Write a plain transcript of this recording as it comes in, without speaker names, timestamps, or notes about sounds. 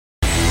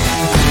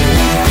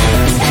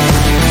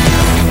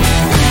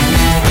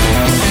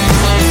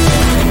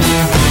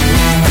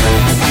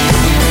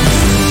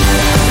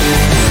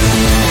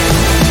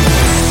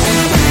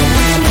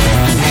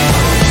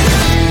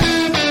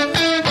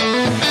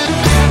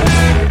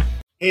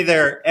Hey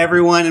there,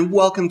 everyone, and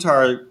welcome to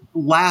our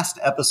last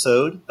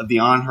episode of the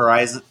On the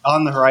Horizon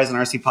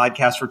RC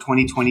podcast for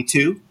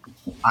 2022.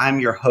 I'm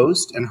your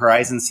host and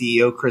Horizon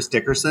CEO, Chris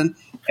Dickerson,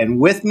 and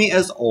with me,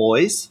 as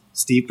always,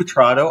 Steve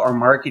Petrato, our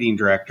marketing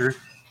director.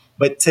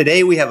 But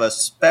today we have a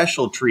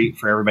special treat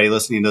for everybody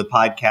listening to the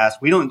podcast.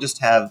 We don't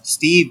just have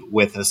Steve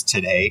with us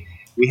today.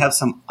 We have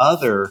some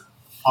other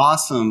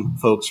awesome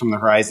folks from the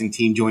Horizon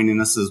team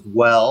joining us as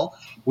well.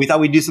 We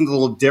thought we'd do something a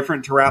little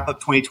different to wrap up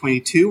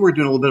 2022. We're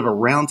doing a little bit of a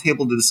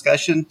roundtable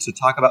discussion to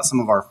talk about some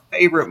of our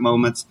favorite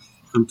moments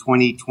from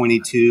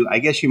 2022. I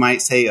guess you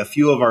might say a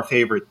few of our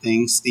favorite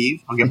things,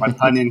 Steve. I'll get my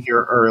pun in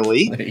here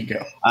early. There you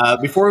go.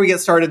 Before we get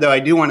started, though,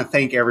 I do want to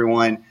thank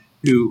everyone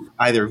who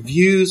either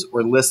views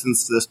or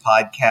listens to this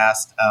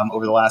podcast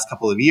over the last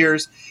couple of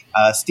years.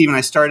 Steve and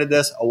I started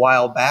this a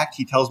while back.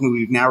 He tells me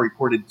we've now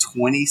recorded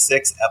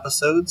 26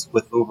 episodes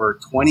with over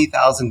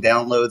 20,000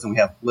 downloads, and we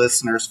have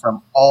listeners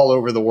from all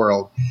over the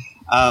world.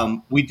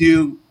 We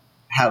do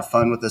have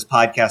fun with this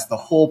podcast. The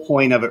whole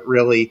point of it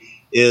really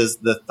is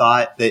the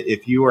thought that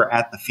if you are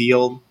at the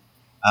field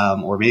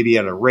or maybe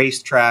at a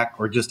racetrack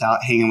or just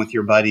out hanging with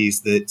your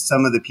buddies, that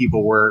some of the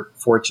people we're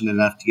fortunate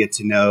enough to get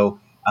to know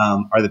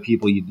are the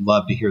people you'd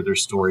love to hear their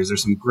stories.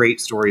 There's some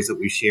great stories that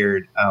we've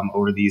shared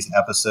over these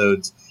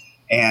episodes.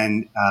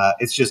 And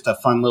it's just a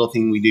fun little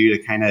thing we do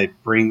to kind of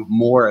bring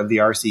more of the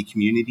RC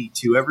community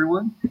to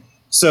everyone.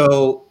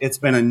 So it's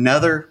been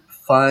another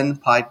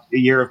fun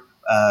year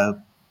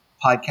of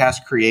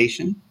podcast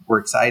creation. We're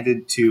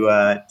excited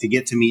to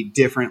get to meet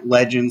different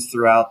legends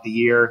throughout the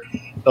year.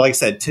 But like I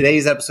said,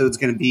 today's episode is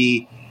going to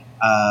be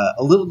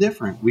a little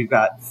different. We've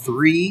got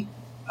three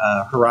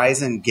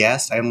Horizon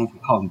guests. I don't know if we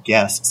call them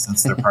guests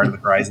since they're part of the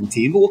Horizon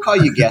team, but we'll call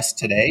you guests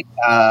today.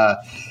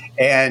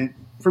 And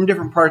from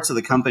different parts of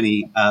the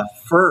company.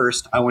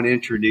 First, I want to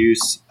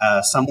introduce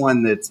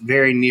someone that's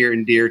very near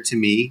and dear to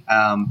me.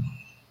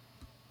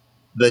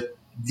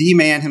 The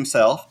man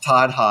himself,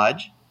 Todd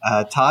Hodge.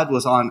 Todd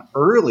was on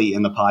early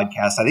in the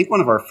podcast. I think one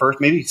of our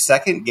first, maybe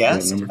second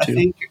guests. Number two. I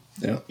think.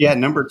 Yeah,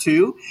 number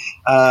two.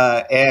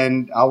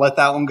 And I'll let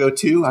that one go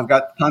too. I've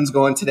got tons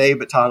going today,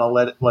 but Todd, I'll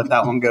let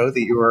that one go that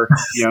you were,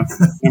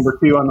 number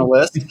two on the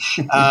list.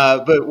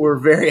 But we're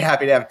very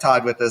happy to have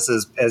Todd with us.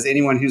 As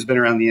anyone who's been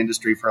around the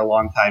industry for a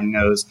long time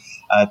knows,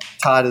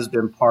 Todd has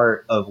been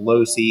part of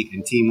Losi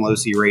and Team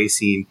Losi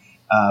Racing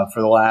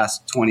for the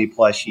last 20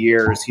 plus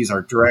years. He's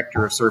our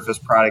director of surface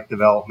product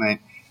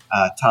development.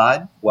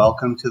 Todd,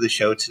 welcome to the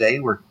show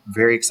today. We're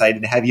very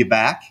excited to have you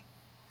back.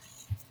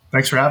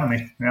 Thanks for having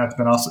me. Yeah, it's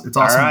been awesome. It's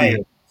awesome to be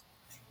here.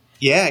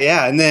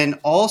 Yeah. And then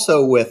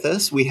also with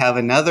us, we have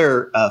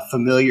another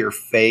familiar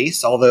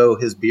face, although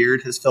his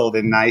beard has filled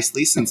in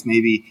nicely since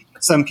maybe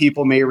some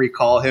people may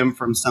recall him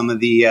from some of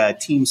the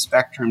Team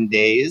Spectrum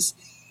days.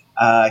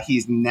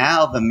 He's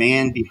now the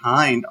man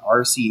behind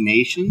RC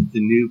Nation, the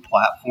new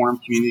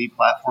community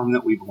platform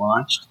that we've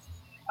launched.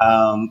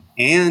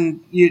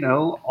 And,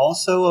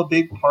 also a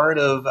big part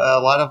of a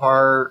lot of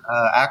our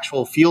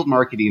actual field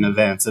marketing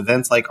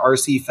events like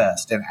RC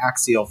Fest and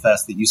Axial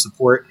Fest that you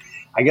support.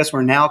 I guess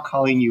we're now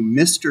calling you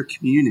Mr.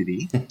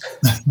 Community,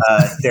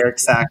 Derek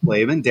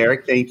Sacklaven.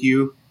 Derek, thank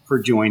you for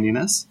joining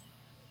us.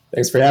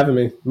 Thanks for having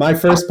me. My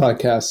first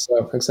podcast,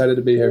 so excited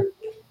to be here.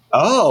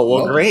 Oh,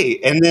 well, great.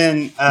 And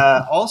then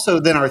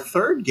also our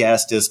third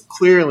guest is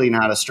clearly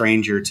not a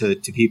stranger to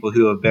people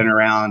who have been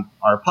around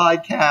our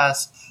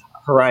podcast,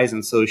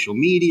 Horizon social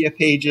media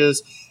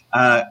pages,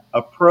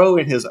 a pro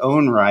in his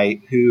own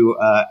right who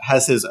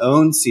has his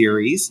own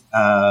series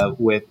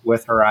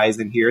with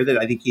Horizon here that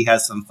I think he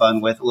has some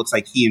fun with. It looks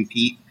like he and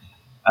Pete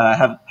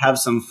have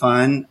some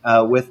fun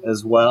with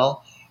as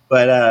well.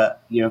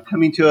 But,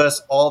 coming to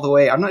us all the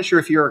way, I'm not sure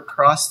if you're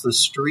across the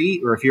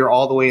street or if you're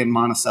all the way in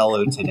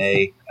Monticello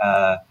today,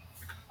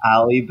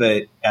 Ali,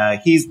 but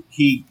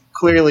he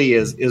clearly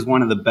is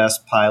one of the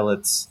best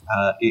pilots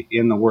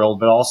in the world,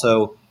 but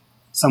also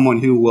someone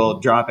who will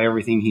drop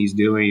everything he's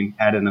doing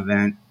at an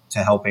event to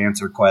help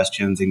answer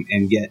questions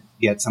and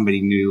get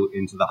somebody new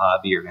into the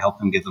hobby or to help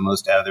them get the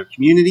most out of their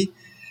community.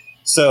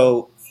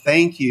 So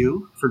thank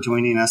you for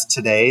joining us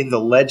today, the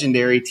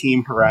legendary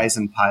Team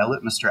Horizon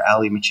pilot, Mr.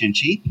 Ali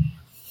Machinchi.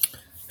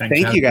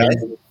 Thank you, guys.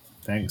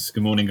 Thanks.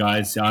 Good morning,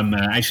 guys. I'm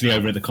actually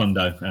over at the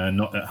condo,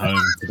 not at home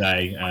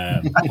today.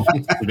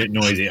 It's a bit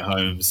noisy at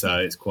home, so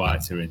it's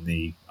quieter in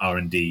the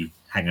R&D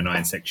Hangar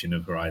 9 section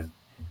of Horizon.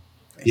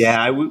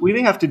 Yeah, we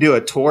may have to do a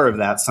tour of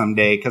that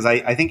someday because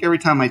I think every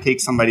time I take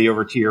somebody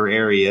over to your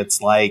area,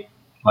 it's like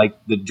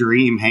the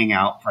dream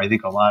hangout for I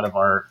think a lot of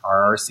our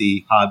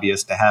RC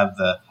hobbyists to have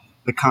the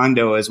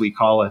condo, as we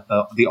call it,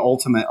 the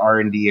ultimate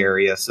R&D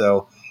area.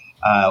 So,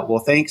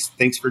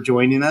 thanks for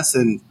joining us.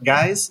 And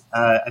guys,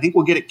 I think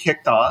we'll get it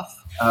kicked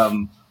off.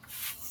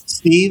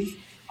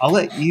 Steve, I'll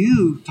let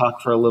you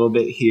talk for a little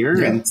bit here.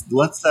 Yeah. And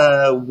let's,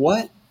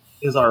 what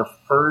is our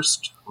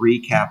first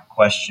recap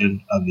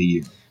question of the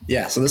year?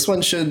 Yeah, so this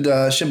one should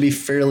be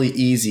fairly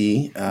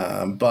easy,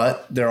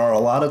 but there are a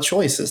lot of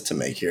choices to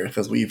make here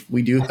because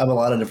we do have a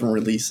lot of different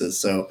releases.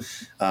 So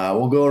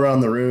we'll go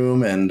around the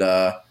room and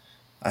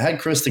I had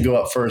Chris to go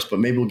up first, but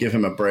maybe we'll give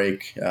him a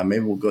break.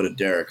 Maybe we'll go to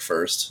Derek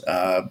first.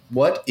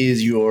 What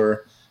is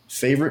your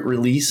favorite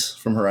release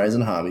from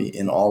Horizon Hobby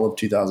in all of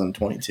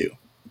 2022?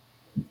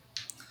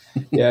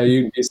 Yeah,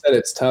 you said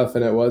it's tough,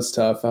 and it was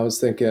tough. I was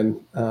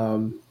thinking,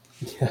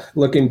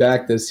 looking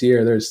back this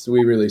year,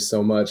 we released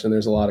so much, and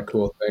there's a lot of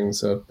cool things.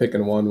 So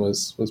picking one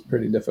was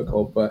pretty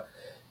difficult. But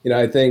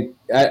I think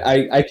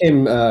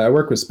I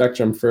worked with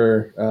Spectrum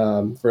for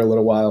a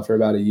little while, for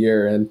about a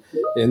year, and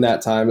in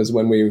that time is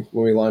when we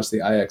launched the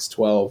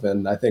iX12,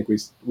 and I think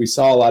we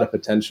saw a lot of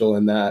potential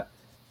in that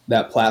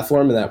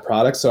platform and that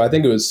product. So I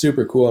think it was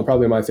super cool, and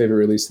probably my favorite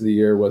release of the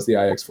year was the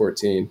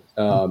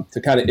iX14,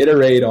 to kind of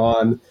iterate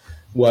on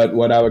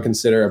what I would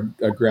consider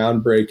a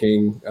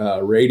groundbreaking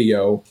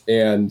radio,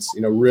 and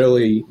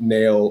really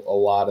nail a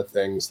lot of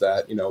things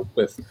that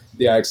with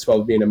the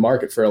iX12 being in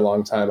market for a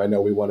long time, I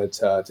know we wanted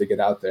to get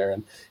out there,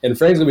 and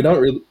frankly we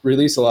don't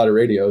release a lot of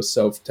radios,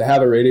 so to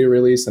have a radio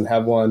release and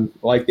have one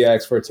like the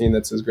iX14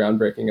 that's as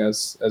groundbreaking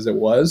as it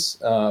was,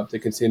 to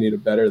continue to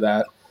better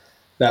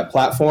that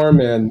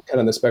platform and kind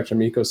of the Spectrum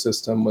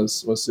ecosystem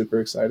was super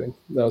exciting.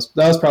 That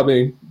was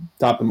probably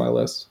top of my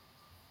list.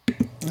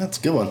 That's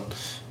a good one.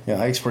 Yeah,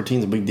 iX14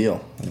 is a big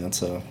deal. And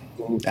that's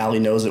Ali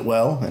knows it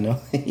well. I know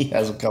he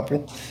has a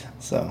couple.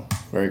 So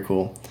very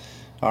cool.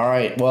 All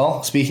right.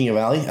 Well, speaking of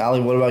Ali,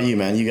 what about you,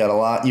 man? You got a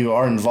lot. You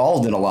are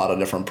involved in a lot of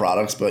different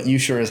products, but you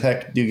sure as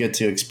heck do get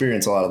to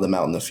experience a lot of them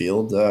out in the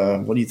field.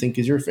 What do you think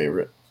is your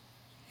favorite?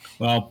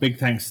 Well, big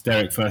thanks to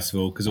Derek, first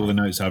of all, because all the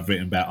notes I've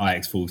written about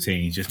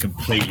iX14, he's just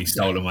completely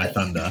stolen my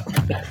thunder.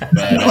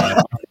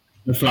 But,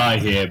 the fly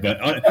here, but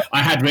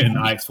I had written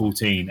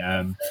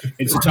iX14.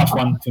 It's a tough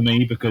one for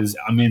me because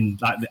I'm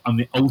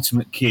the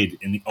ultimate kid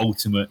in the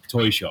ultimate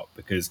toy shop,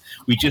 because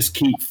we just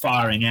keep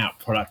firing out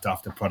product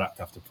after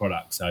product after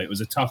product. So it was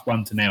a tough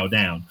one to nail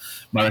down.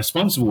 My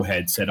responsible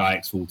head said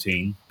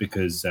iX14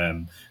 because,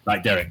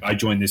 like Derek, I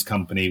joined this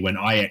company when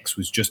iX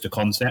was just a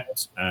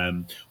concept.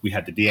 We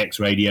had the DX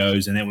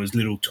radios, and there was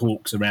little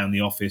talks around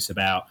the office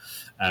about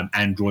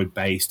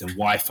Android-based and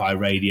Wi-Fi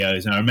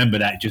radios, and I remember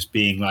that just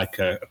being like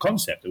a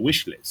concept, a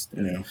wish list.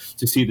 Yeah.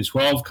 To see the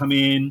 12 come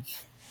in,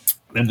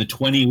 then the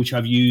 20, which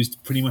I've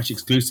used pretty much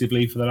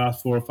exclusively for the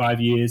last 4 or 5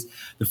 years.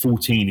 The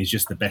 14 is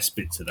just the best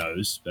bits of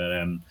those. But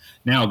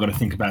now I've got to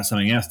think about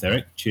something else,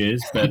 Derek.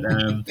 Cheers. But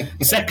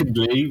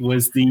secondly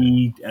was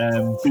the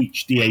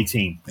Beech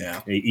D18,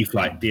 the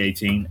E-Flight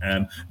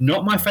D18.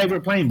 Not my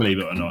favorite plane, believe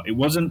it or not. It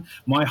wasn't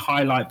my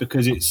highlight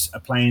because it's a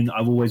plane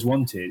I've always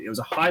wanted. It was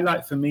a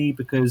highlight for me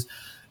because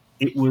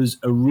it was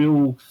a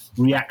real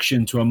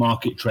reaction to a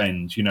market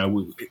trend.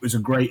 It was a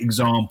great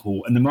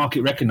example, and the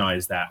market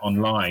recognized that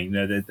online.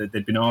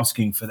 They'd been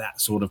asking for that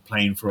sort of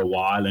plane for a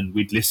while, and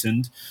we'd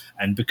listened.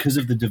 And because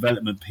of the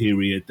development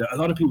period, a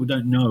lot of people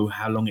don't know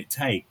how long it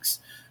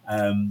takes.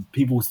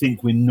 People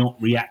think we're not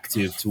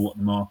reactive to what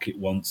the market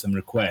wants and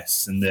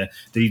requests, and the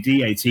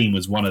D18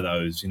 was one of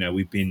those.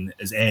 We've been,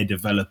 as air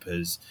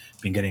developers,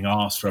 been getting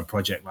asked for a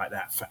project like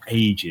that for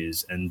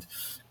ages, and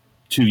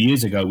 2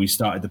 years ago, we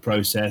started the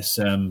process,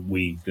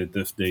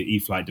 the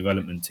E-Flight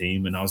development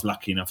team, and I was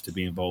lucky enough to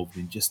be involved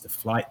in just the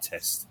flight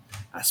test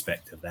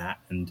aspect of that.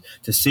 And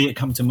to see it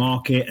come to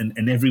market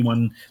and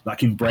everyone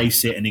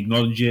embrace it and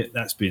acknowledge it,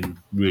 that's been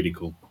really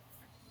cool.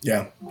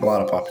 Yeah, a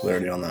lot of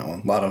popularity on that one.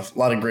 A lot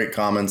of great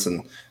comments,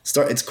 and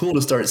it's cool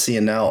to start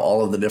seeing now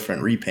all of the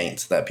different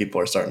repaints that people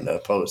are starting to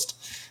post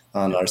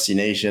on RC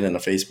Nation and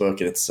on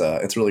Facebook.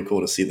 It's really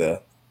cool to see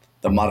the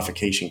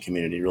modification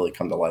community really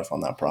come to life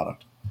on that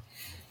product.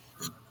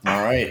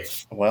 All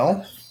right.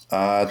 Well,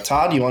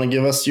 Todd, you want to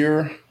give us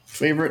your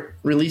favorite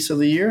release of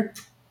the year?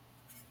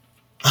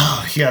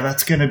 Oh, yeah,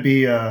 that's going to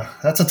be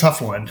that's a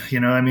tough one.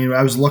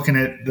 I was looking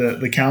at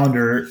the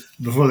calendar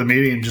before the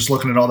meeting and just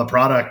looking at all the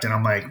product, and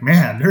I'm like,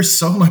 man, there's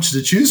so much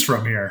to choose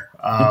from here.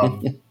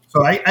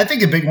 So I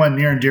think a big one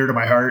near and dear to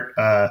my heart,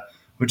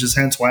 which is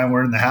hence why I'm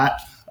wearing the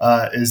hat,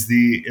 is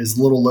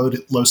little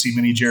Losi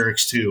Mini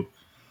JRX 2.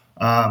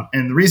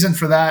 And the reason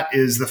for that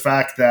is the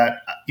fact that,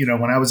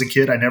 when I was a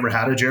kid, I never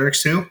had a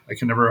JRX 2. I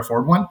could never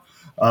afford one.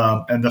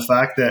 And the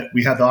fact that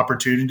we had the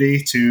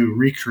opportunity to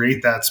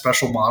recreate that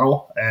special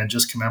model and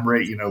just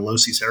commemorate,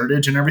 Losi's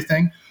heritage and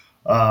everything.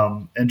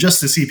 And just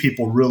to see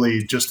people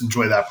really just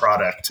enjoy that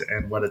product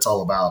and what it's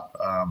all about.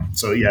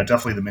 So, yeah,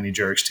 definitely the Mini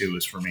JRX 2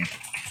 is for me.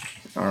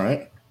 All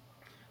right.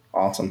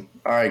 Awesome.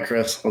 All right,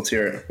 Chris, let's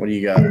hear it. What do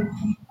you got?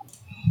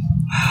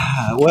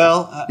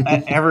 Well,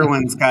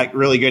 everyone's got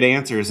really good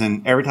answers,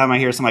 and every time I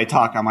hear somebody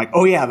talk, I'm like,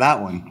 "Oh yeah,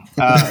 that one."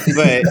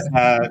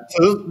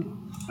 So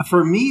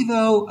for me,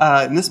 though,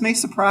 and this may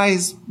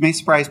surprise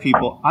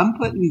people, I'm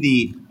putting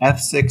the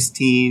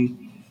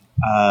F-16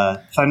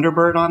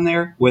 Thunderbird on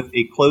there with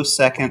a close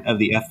second of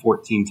the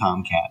F-14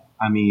 Tomcat.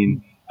 I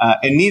mean,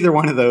 and neither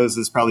one of those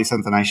is probably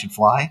something I should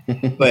fly,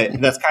 but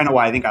that's kind of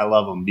why I think I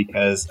love them,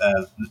 because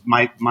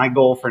my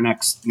goal for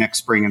next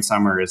spring and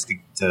summer is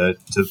to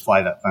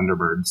fly that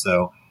Thunderbird.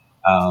 So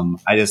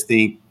I just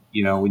think,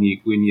 when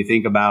you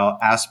think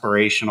about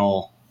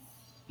aspirational,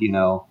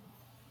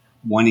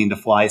 wanting to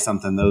fly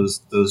something,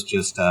 those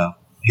just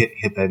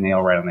hit the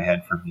nail right on the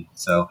head for me.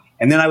 So,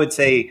 and then I would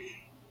say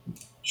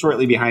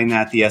shortly behind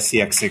that, the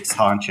SCX6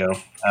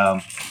 Honcho,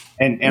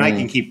 and I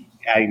can keep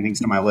adding things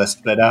to my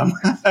list, but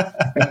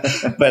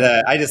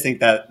I just think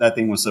that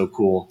thing was so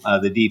cool,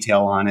 the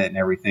detail on it and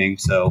everything.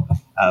 So,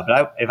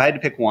 if I had to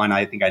pick one,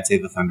 I think I'd say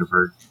the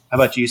Thunderbird. How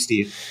about you,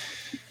 Steve?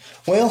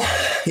 Well,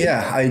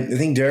 yeah, I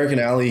think Derek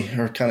and Allie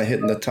are kind of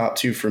hitting the top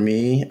two for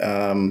me.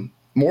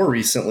 More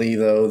recently,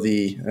 though,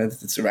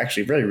 it's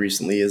actually very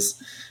recently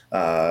is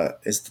the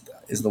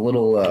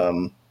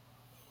little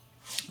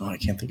I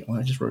can't think of what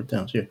I just wrote it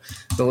down too.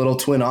 The little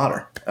Twin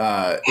Otter.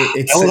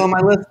 It's that was on my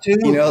list too.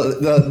 You know,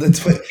 the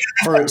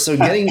twin. So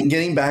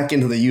getting back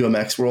into the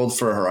UMX world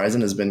for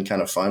Horizon has been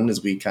kind of fun,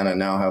 as we kind of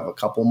now have a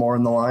couple more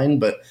in the line.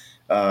 But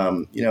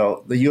you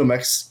know, the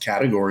UMX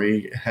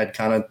category had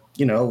kind of,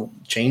 you know,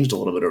 changed a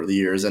little bit over the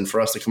years, and for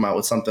us to come out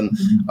with something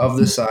of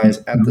this size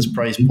at this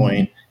price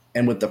point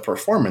and with the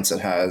performance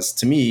it has,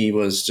 to me,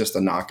 was just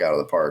a knockout of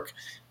the park.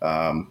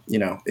 You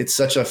know, it's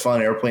such a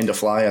fun airplane to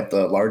fly at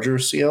the larger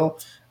scale,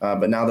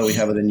 but now that we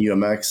have it in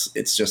UMX,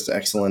 it's just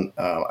excellent.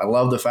 I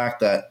love the fact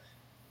that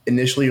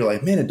initially you're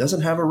like, man, it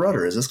doesn't have a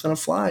rudder. Is this going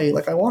to fly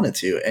like I want it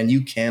to? And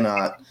you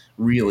cannot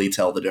really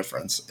tell the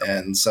difference.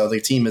 And so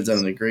the team has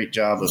done a great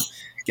job of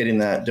getting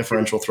that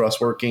differential thrust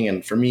working.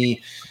 And for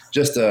me,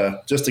 just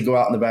to go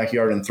out in the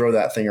backyard and throw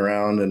that thing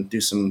around and do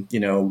some, you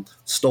know,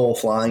 STOL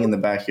flying in the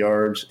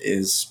backyard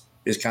is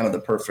kind of the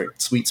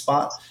perfect sweet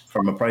spot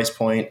from a price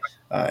point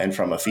and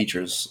from a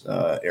features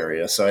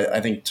area. So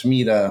I think, to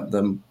me,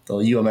 the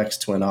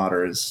UMX Twin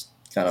Otter is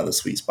kind of the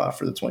sweet spot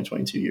for the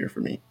 2022 year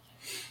for me.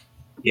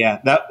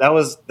 Yeah, that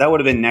would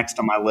have been next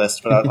on my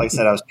list, but like I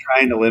said, I was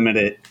trying to limit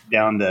it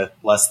down to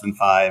less than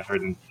 5,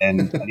 and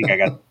I think I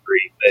got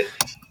 3.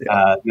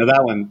 But no,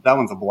 that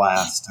one's a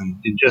blast,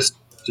 and just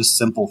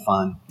simple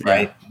fun,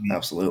 right? Yeah,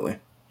 absolutely.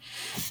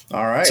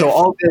 All right. So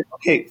all good.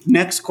 Okay,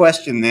 next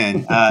question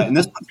then, and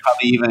this one's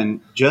probably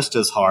even just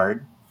as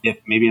hard, if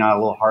maybe not a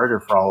little harder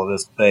for all of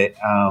us. But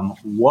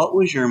what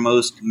was your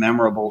most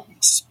memorable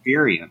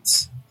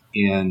experience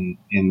in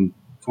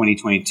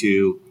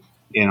 2022?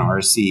 In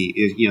RC?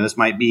 You know, this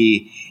might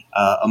be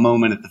a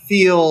moment at the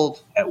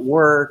field, at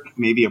work,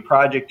 maybe a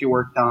project you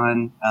worked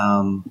on.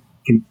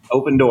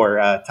 Open door.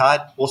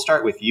 Todd, we'll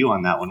start with you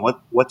on that one.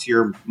 What's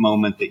your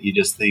moment that you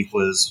just think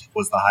was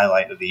the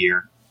highlight of the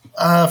year?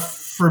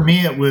 For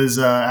me, it was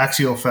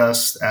Axial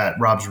Fest at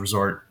Rob's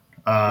Resort.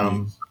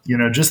 You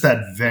know, just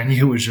that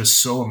venue was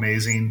just so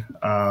amazing.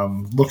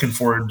 Looking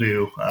forward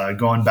to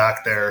going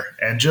back there,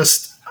 and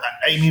just,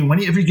 I mean,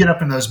 if you get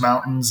up in those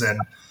mountains, and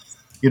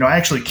you know, I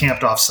actually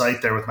camped off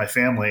site there with my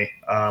family,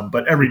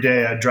 but every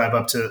day I'd drive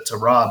up to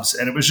Rob's,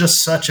 and it was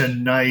just such a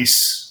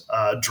nice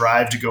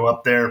drive to go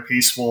up there,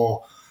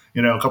 peaceful.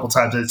 You know, a couple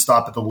times I'd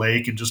stop at the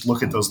lake and just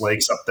look at those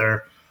lakes up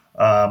there.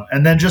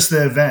 And then just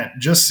the event,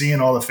 just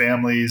seeing all the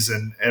families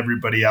and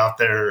everybody out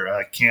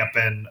there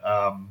camping.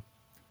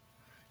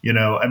 You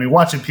know, I mean,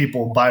 watching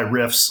people buy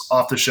riffs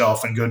off the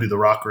shelf and go do the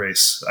rock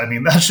race. I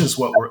mean, that's just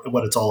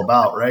what it's all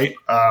about, right?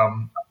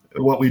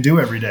 What we do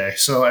every day.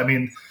 So, I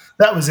mean,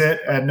 that was it.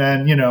 And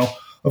then, you know,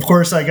 of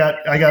course, I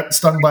got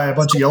stung by a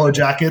bunch of yellow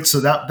jackets, so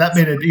that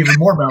made it even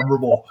more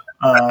memorable.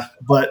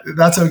 But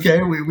that's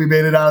okay. We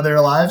made it out of there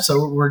alive,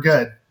 so we're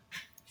good.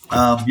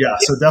 Yeah,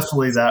 so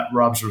definitely that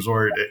Rob's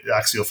Resort at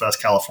Axial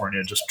Fest,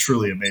 California, just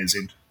truly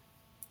amazing.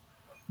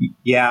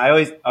 Yeah,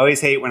 I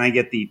always hate when I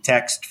get the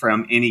text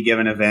from any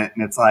given event,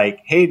 and it's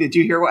like, "Hey, did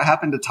you hear what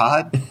happened to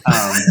Todd?"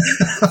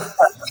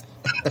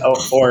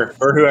 or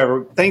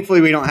whoever. Thankfully,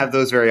 we don't have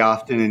those very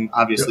often, and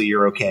obviously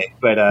you're okay.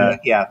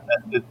 But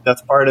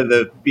that's part of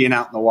the being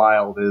out in the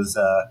wild is,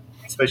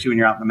 especially when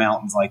you're out in the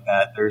mountains like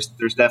that. There's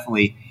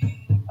definitely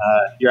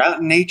you're out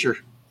in nature.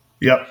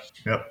 Yep.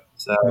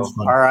 So,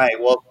 all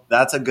right. Well,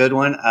 that's a good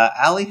one.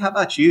 Allie, how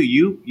about you?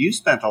 You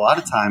spent a lot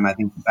of time, I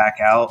think, back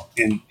out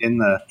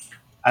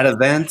at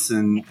events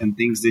and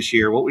things this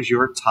year. What was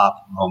your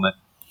top moment?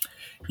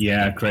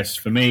 Yeah, Chris,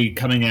 for me,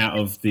 coming out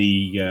of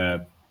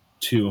the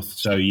 2 or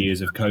so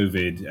years of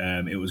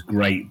COVID, it was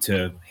great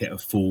to hit a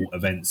full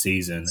event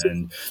season,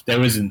 and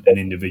there isn't an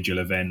individual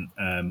event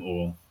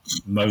or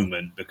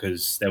moment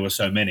because there were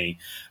so many.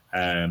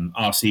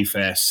 RC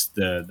Fest,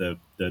 the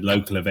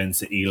local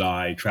events at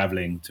Eli,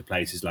 traveling to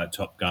places like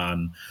Top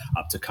Gun,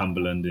 up to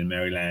Cumberland in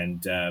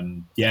Maryland.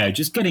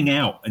 Just getting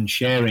out and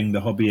sharing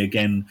the hobby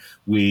again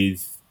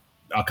with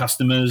our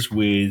customers,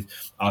 with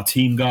our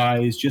team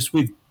guys, just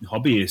with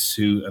hobbyists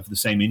who have the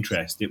same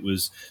interest. It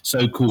was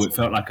so cool. It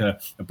felt like a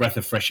breath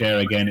of fresh air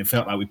again. It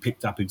felt like we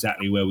picked up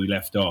exactly where we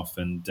left off,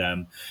 and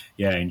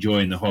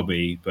enjoying the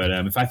hobby. But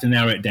if I had to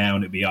narrow it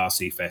down, it'd be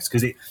RC Fest,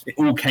 because it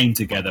all came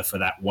together for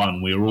that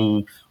one. We were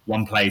all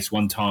one place,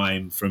 one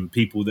time, from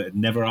people that had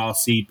never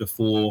RC'd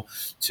before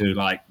to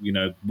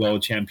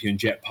world champion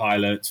jet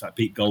pilots like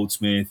Pete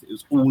Goldsmith. It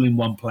was all in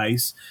one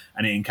place,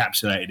 and it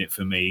encapsulated it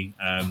for me.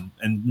 And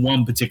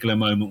one particular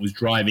moment was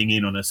driving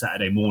in on a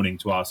Saturday morning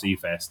to RC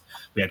Fest.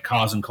 We had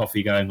cars and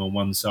coffee going on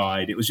one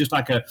side. It was just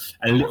like a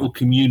little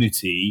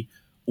community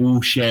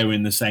all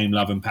sharing the same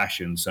love and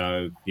passion.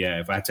 So, yeah,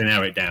 if I had to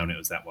narrow it down, it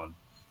was that one.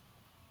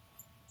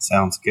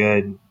 Sounds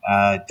good.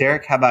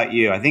 Derek, how about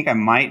you? I think I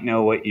might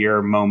know what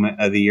your moment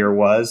of the year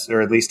was,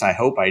 or at least I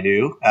hope I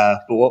do.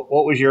 But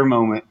what was your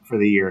moment for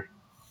the year?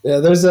 Yeah,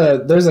 there's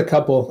a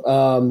couple.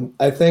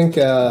 I think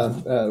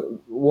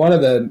one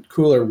of the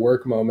cooler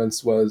work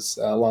moments was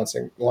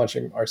launching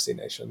RC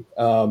Nation.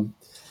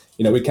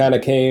 We kind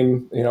of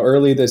came,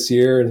 early this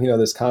year, and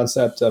this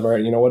concept of, all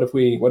right, what if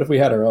we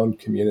had our own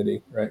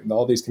community, right? And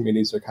all these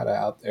communities are kind of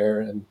out there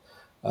and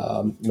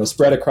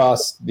spread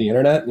across the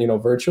internet,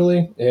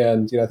 virtually.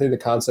 And I think the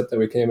concept that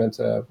we came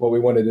into, what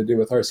we wanted to do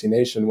with RC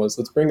Nation was,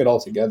 let's bring it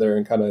all together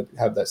and kind of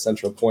have that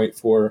central point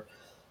for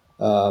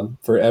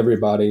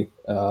everybody.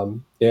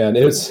 And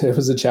it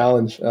was a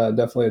challenge,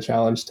 definitely a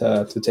challenge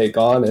to take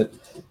on.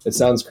 It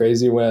sounds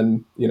crazy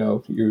when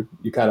you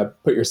kind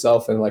of put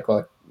yourself in like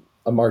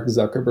a Mark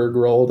Zuckerberg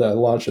role to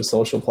launch a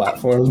social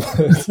platform.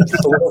 It's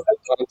a little bit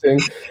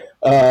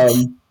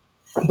daunting.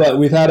 But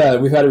we've had a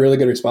really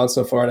good response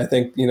so far, and I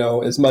think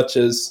as much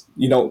as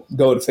you don't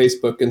go to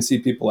Facebook and see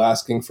people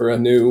asking for a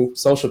new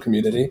social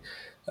community,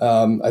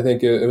 I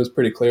think it was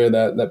pretty clear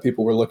that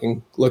people were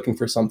looking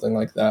for something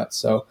like that.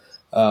 So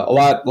a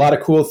lot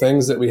of cool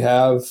things that we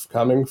have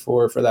coming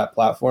for that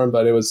platform,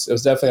 but it was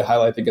definitely a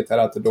highlight to get that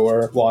out the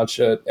door, launch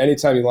it.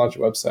 Anytime you launch a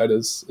website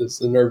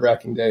is a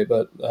nerve-wracking day,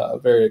 but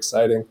very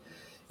exciting.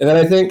 And then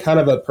I think kind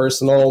of a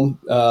personal,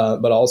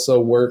 but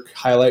also work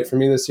highlight for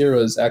me this year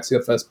was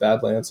Axial Fest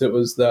Badlands. It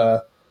was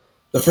the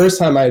first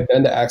time I had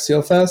been to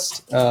Axial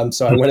Fest.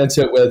 So I went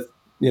into it with,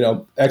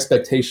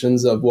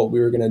 expectations of what we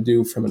were going to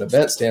do from an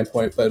event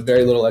standpoint, but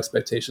very little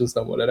expectations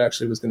on what it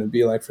actually was going to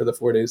be like for the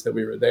 4 days that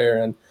we were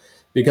there. And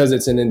because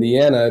it's in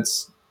Indiana,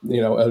 it's,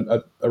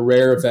 a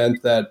rare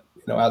event that,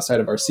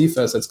 outside of our RC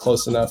Fest, it's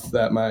close enough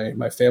that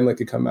my family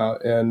could come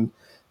out. And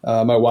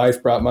my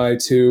wife brought my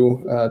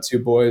two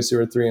boys who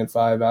are 3 and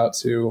 5 out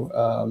to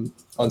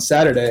on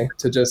Saturday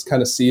to just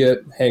kind of see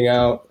it, hang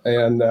out,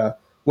 and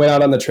went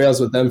out on the trails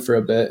with them for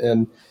a bit.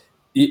 And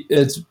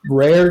it's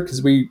rare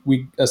because we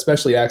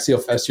especially Axial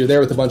Fest, you're there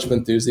with a bunch of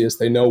enthusiasts.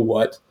 They know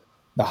what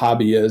the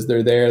hobby is.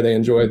 They're there. They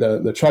enjoy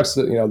the trucks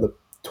that, the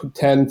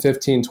 10,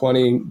 15,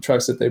 20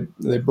 trucks that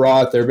they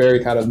brought. They're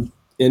very kind of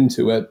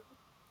into it.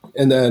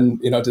 And then,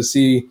 to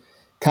see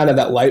kind of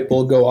that light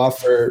bulb go off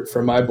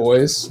for my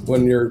boys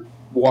when you're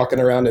walking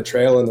around a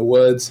trail in the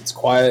woods, it's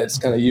quiet, it's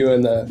kind of you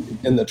in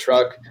the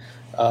truck.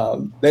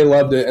 They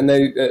loved it,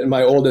 and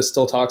my oldest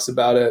still talks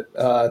about it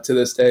to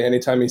this day.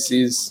 Anytime he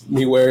sees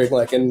me wearing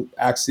like an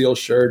Axial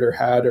shirt or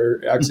hat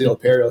or Axial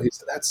apparel, he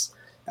said,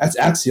 that's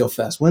Axial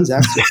Fest. When's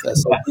Axial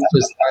Fest? So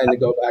he's just trying to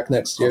go back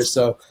next year.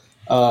 So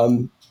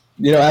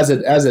as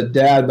a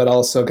dad, but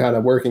also kind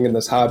of working in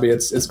this hobby,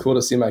 it's cool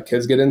to see my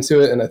kids get into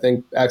it. And I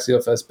think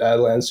Axial Fest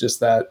Badlands, just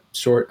that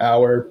short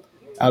hour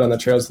out on the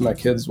trails with my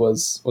kids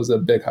was a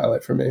big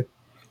highlight for me.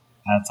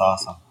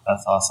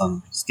 That's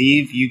awesome.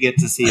 Steve, you get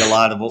to see a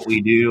lot of what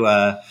we do.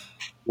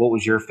 What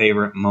was your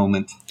favorite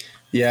moment?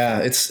 Yeah,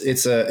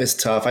 it's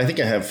tough. I think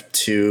I have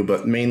two,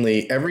 but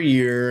mainly every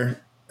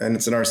year, and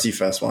it's an RC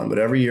Fest one, but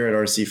every year at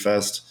RC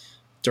Fest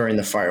during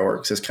the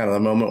fireworks is kind of the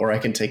moment where I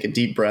can take a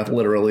deep breath,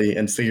 literally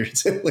and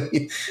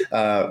figuratively,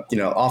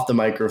 off the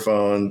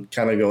microphone,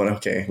 kind of going,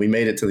 okay, we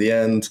made it to the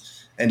end.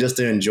 And just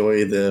to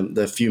enjoy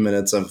the few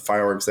minutes of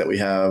fireworks that we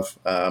have.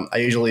 I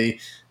usually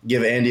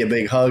give Andy a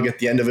big hug at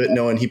the end of it,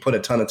 knowing he put a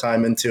ton of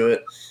time into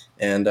it.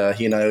 And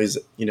he and I always,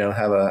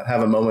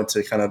 have a moment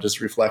to kind of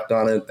just reflect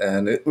on it.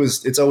 And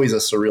it's always a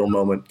surreal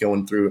moment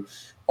going through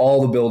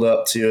all the build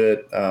up to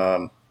it,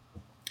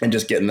 and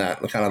just getting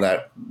that kind of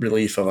that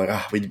relief of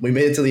like, we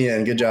made it to the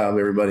end. Good job,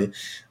 everybody.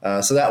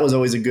 So that was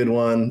always a good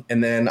one.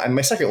 And then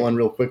my second one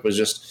real quick was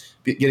just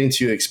getting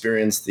to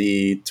experience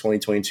the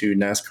 2022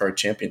 NASCAR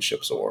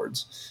Championships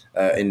Awards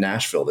in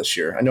Nashville this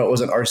year. I know it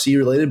wasn't RC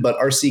related, but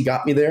RC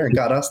got me there and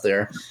got us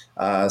there.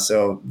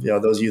 So,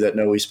 those of you that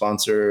know, we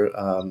sponsor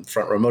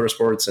Front Row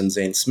Motorsports and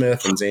Zane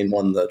Smith, and Zane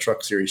won the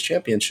Truck Series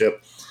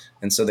Championship.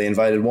 And so they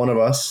invited one of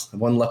us,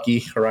 one lucky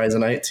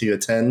Horizonite, to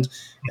attend.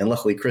 And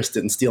luckily, Chris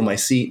didn't steal my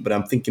seat, but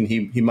I'm thinking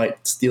he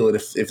might steal it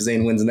if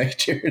Zane wins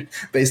next year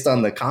based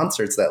on the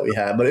concerts that we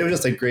had. But it was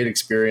just a great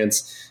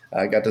experience.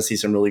 I got to see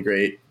some really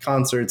great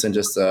concerts, and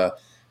just, it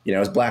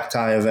was black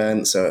tie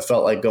event. So it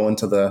felt like going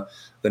to the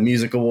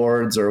music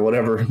awards or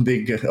whatever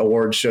big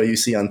award show you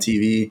see on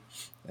TV.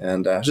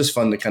 And just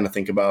fun to kind of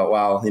think about,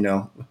 wow,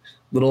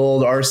 little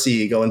old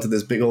RC going to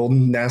this big old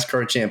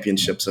NASCAR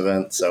Championships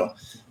event. So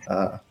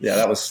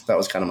that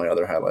was kind of my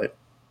other highlight.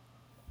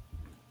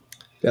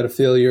 Got to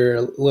feel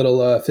your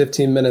little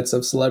 15 minutes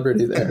of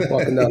celebrity there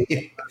walking down.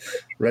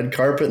 Red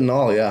carpet and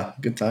all. Yeah.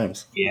 Good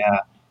times.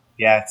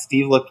 Yeah.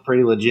 Steve looked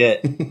pretty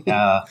legit at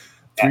that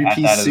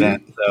suit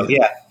event. So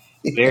yeah,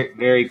 very,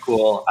 very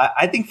cool.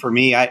 I think for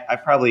me, I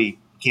probably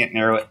can't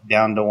narrow it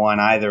down to one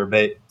either,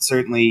 but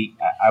certainly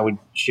I would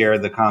share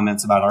the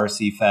comments about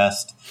RC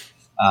Fest.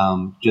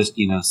 Just,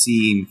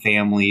 seeing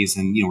families,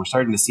 and, we're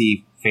starting to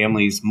see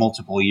families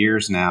multiple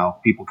years now,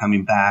 people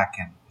coming back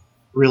and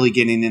really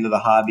getting into the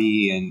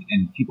hobby,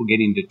 and people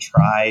getting to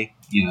try,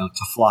 to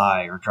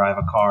fly or drive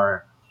a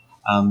car.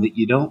 that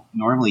you don't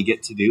normally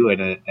get to do at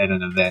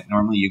an event.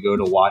 Normally you go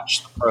to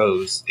watch the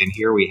pros, and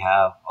here we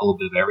have a little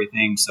bit of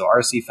everything. So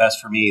RC Fest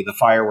for me, the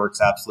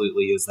fireworks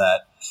absolutely is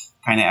that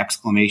kind of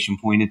exclamation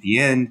point at the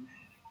end.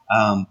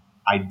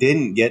 I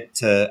didn't get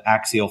to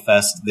Axial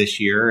Fest this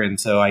year, and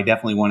so I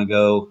definitely want to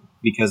go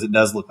because it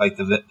does look like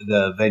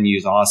the venue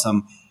is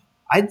awesome.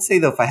 I'd say,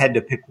 though, if I had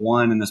to pick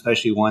one, and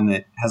especially one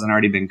that hasn't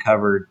already been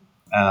covered,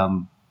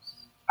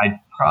 I'd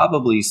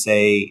probably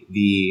say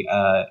the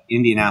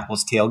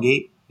Indianapolis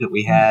tailgate that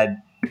we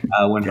had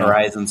when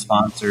Horizon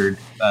sponsored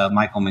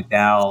Michael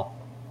McDowell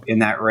in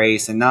that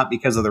race, and not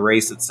because of the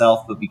race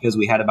itself, but because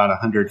we had about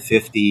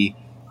 150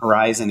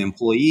 Horizon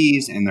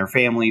employees and their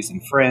families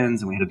and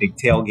friends, and we had a big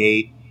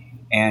tailgate.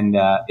 And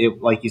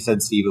it, like you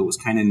said, Steve, it was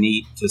kind of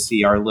neat to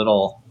see our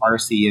little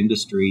RC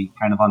industry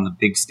kind of on the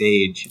big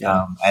stage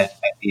at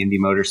the Indy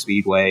Motor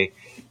Speedway.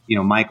 You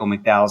know, Michael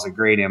McDowell's a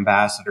great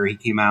ambassador. He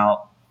came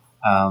out.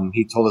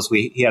 He told us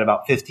he had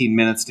about 15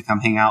 minutes to come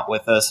hang out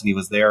with us, and he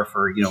was there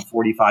for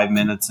 45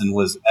 minutes and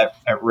was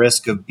at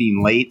risk of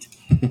being late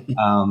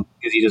because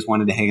he just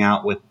wanted to hang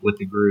out with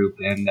the group.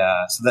 And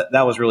so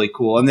that was really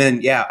cool. And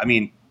then,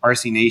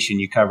 RC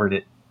Nation, you covered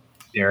it,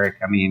 Derek.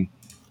 I mean,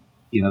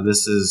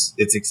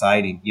 it's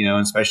exciting,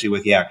 especially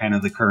with, kind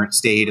of the current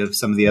state of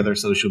some of the other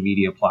social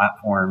media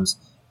platforms.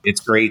 It's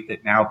great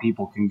that now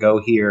people can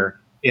go here,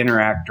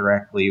 interact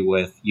directly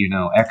with,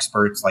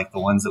 experts like the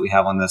ones that we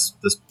have on this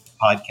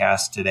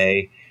podcast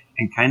today,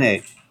 and kind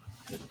of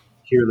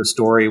hear the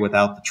story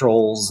without the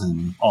trolls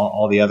and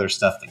all the other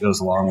stuff that goes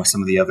along with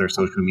some of the other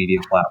social media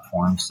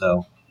platforms.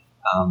 So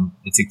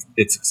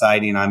it's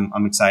exciting.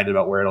 I'm excited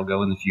about where it'll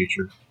go in the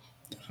future.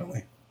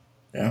 Definitely.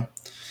 Yeah.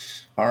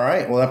 All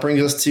right. Well, that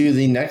brings us to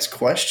the next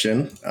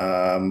question.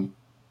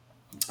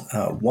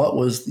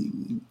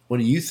 What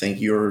do you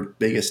think your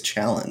biggest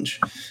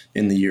challenge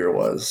in the year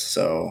was?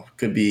 So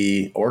could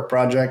be org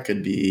project,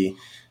 could be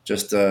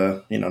just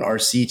an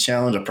RC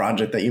challenge, a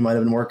project that you might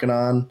have been working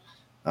on,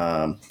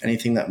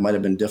 anything that might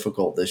have been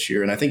difficult this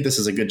year. And I think this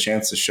is a good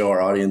chance to show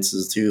our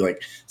audiences too,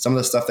 like some of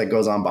the stuff that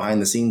goes on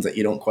behind the scenes that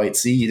you don't quite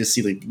see. You just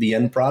see the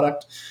end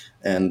product.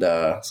 And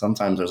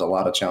sometimes there's a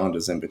lot of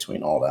challenges in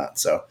between all that.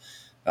 So,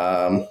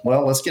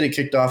 let's get it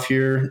kicked off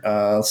here.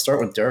 Let's start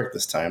with Derek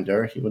this time.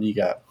 Derek, what do you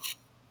got?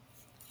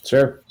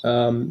 Sure.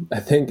 I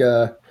think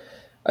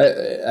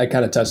I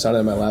kind of touched on it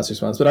in my last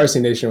response, but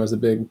RC Nation was a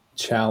big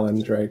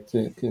challenge, right?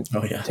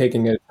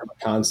 Taking it from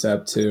a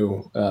concept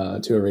to a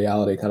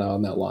reality kind of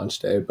on that launch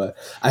day. But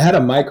I had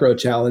a micro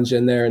challenge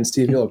in there, and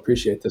Steve, you'll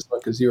appreciate this one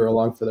because you were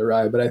along for the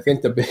ride. But I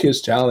think the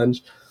biggest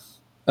challenge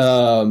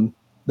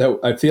that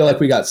I feel like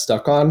we got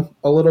stuck on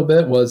a little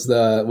bit was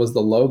the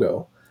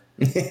logo.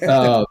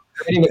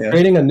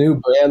 Creating a new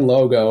brand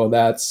logo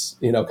that's,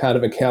 kind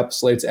of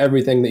encapsulates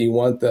everything that you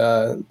want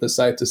the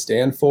site to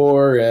stand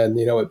for, and,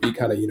 it be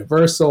kind of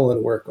universal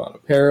and work on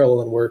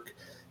apparel and work,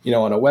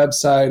 on a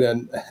website.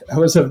 And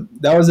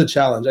that was a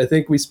challenge. I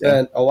think we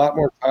spent a lot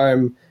more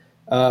time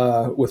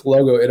with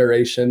logo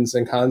iterations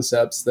and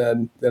concepts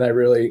than I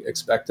really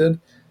expected.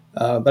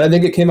 But I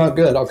think it came out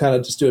good. I'll kind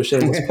of just do a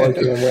shameless plug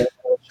here.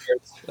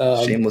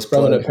 Shameless from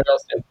plug. An apparel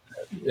standpoint.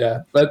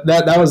 Yeah, but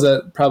that was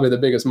probably the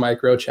biggest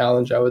micro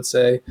challenge, I would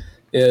say,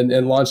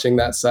 in launching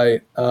that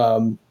site.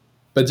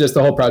 But just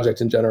the whole project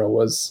in general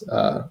was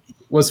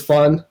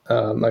fun.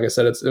 Like I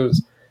said,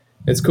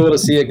 it's cool to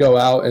see it go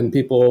out and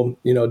people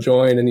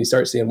join, and you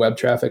start seeing web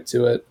traffic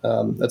to it.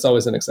 That's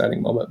always an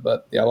exciting moment.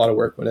 But yeah, a lot of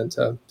work went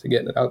into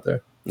getting it out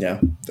there.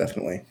 Yeah,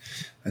 definitely.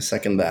 I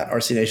second that.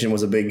 RC Nation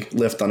was a big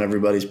lift on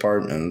everybody's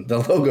part, and the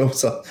logo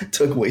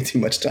took way too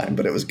much time,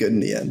 but it was good in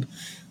the end.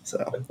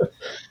 So,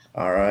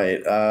 all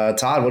right.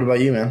 Todd, what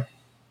about you, man?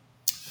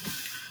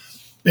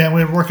 Yeah,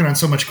 we're working on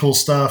so much cool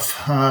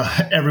stuff.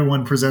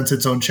 Everyone presents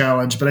its own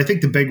challenge, but I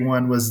think the big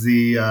one was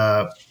the,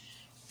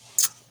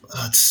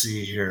 let's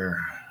see here.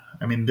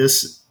 I mean,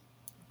 this is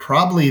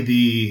probably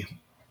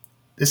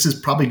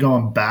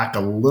going back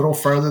a little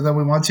further than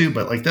we want to,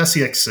 but like the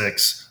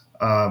SEX6.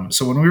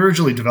 So when we were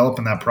originally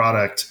developing that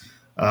product,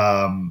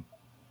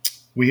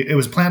 it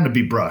was planned to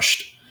be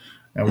brushed.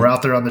 And we're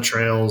out there on the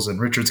trails, and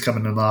Richard's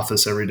coming in the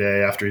office every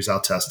day after he's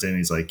out testing.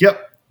 He's like,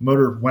 yep,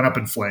 motor went up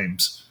in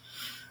flames.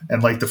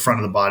 And like the front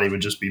of the body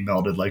would just be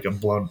melted like a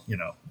blown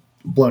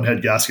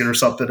head gasket or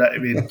something. I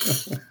mean,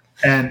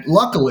 and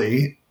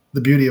luckily,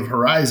 the beauty of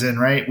Horizon,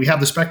 right? We have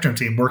the Spectrum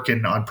team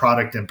working on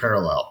product in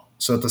parallel.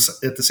 So at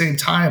the same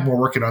time, we're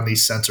working on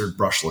these censored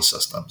brushless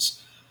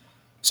systems.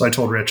 So I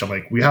told Rich, I'm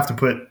like, we have to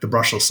put the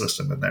brushless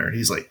system in there. And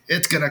he's like,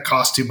 it's going to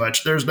cost too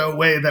much. There's no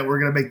way that we're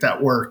going to make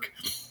that work.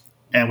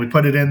 And we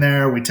put it in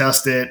there, we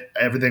test it,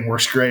 everything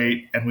works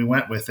great, and we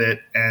went with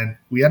it. And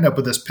we end up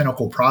with this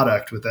pinnacle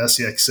product with the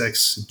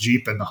SEX6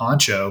 Jeep and the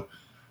Honcho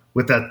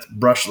with that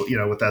brush,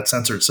 with that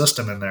censored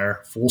system in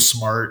there, full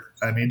smart.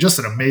 I mean, just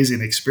an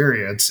amazing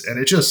experience. And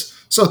it's just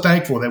so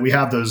thankful that we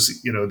have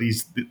those,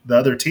 the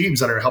other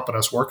teams that are helping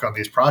us work on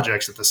these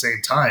projects at the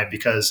same time,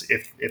 because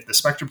if the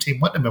Spectrum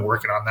team wouldn't have been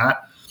working on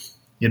that,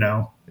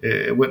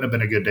 it wouldn't have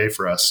been a good day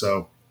for us.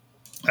 So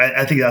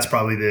I think that's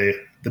probably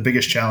the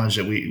biggest challenge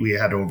that we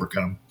had to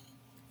overcome.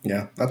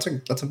 Yeah, that's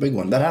a big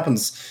one. That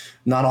happens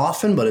not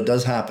often, but it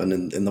does happen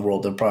in the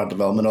world of product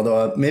development.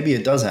 Although maybe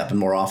it does happen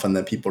more often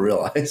than people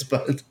realize.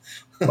 But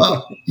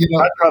Well,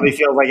 That probably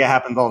feels like it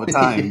happens all the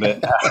time,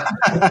 but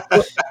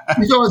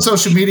you go on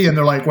social media and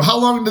they're like, well, how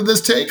long did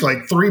this take?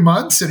 Like 3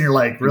 months? And you're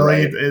like,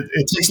 really? Right.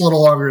 It takes a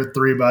little longer than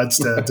 3 months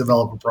to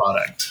develop a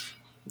product.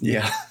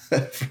 yeah,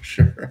 for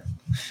sure.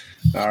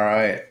 All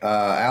right,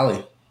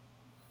 Allie.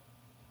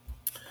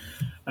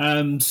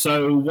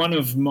 So one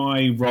of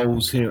my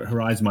roles here at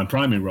Horizon, my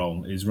primary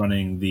role, is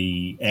running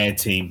the air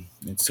team.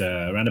 It's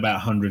around about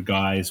 100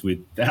 guys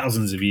with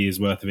thousands of years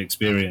worth of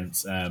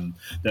experience that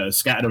are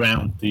scattered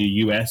around the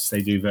US.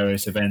 They do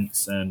various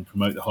events and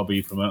promote the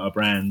hobby, promote our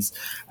brands.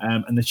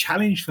 And the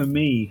challenge for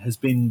me has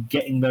been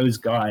getting those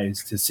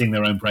guys to sing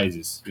their own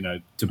praises,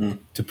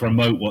 to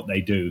promote what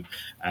they do.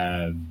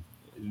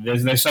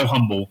 They're so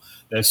humble,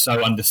 they're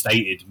so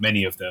understated,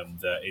 many of them,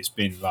 that it's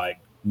been like,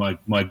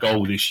 my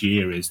goal this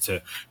year is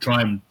to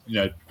try and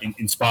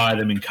inspire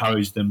them,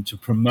 encourage them to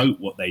promote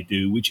what they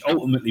do, which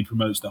ultimately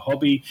promotes the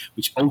hobby,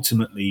 which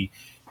ultimately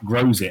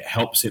grows it,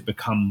 helps it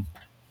become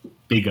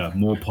bigger,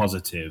 more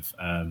positive.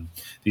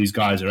 These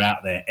guys are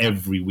out there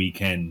every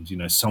weekend.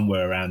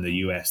 Somewhere around the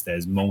US,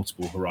 there's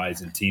multiple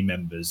Horizon team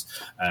members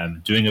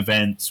doing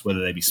events, whether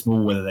they be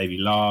small, whether they be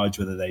large,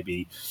 whether they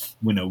be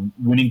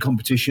winning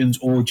competitions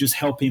or just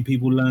helping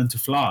people learn to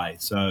fly.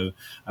 So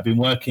I've been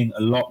working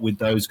a lot with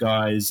those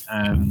guys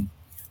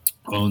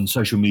on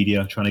social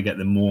media, trying to get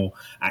them more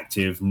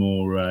active,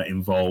 more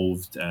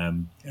involved.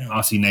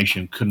 RC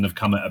Nation couldn't have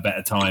come at a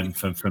better time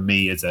for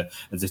me as a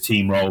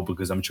team role,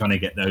 because I'm trying to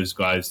get those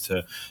guys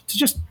to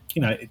just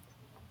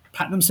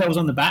pat themselves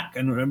on the back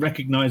and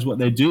recognize what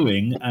they're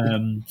doing,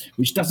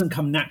 which doesn't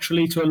come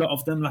naturally to a lot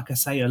of them. Like I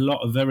say, a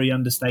lot of very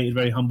understated,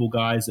 very humble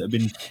guys that have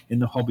been in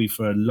the hobby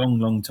for a long,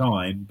 long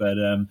time, but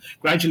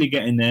gradually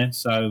getting there.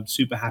 So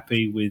super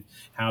happy with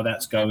how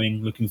that's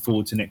going. Looking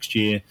forward to next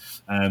year,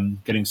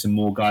 getting some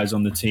more guys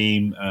on the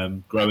team,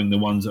 growing the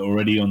ones that are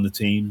already on the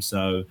team.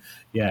 So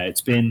yeah,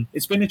 it's been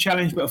a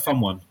challenge, but a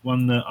fun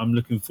one that I'm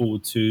looking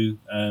forward to.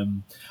 I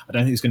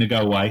don't think it's going to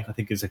go away. I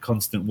think it's a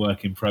constant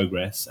work in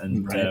progress,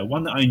 and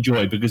one that I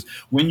enjoy, because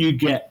when you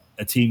get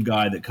a team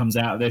guy that comes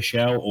out of their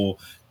shell or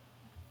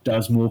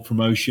does more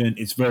promotion,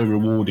 it's very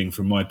rewarding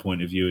from my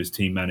point of view as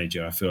team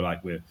manager. I feel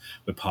like we're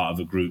part of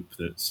a group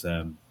that's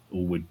all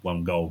with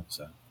one goal.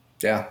 So.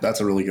 Yeah,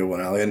 that's a really good one,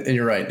 Ali. And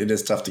you're right. It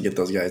is tough to get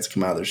those guys to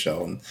come out of their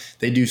shell. And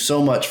they do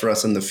so much for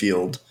us in the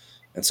field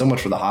and so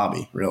much for the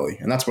hobby, really.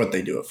 And that's what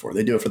they do it for.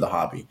 They do it for the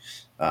hobby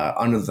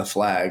under the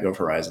flag of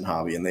Horizon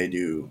Hobby. And they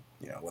do,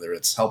 whether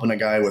it's helping a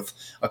guy with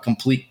a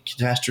complete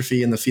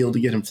catastrophe in the field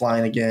to get him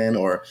flying again,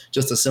 or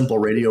just a simple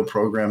radio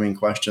programming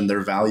question,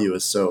 their value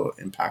is so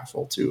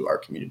impactful to our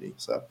community.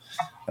 So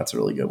that's a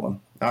really good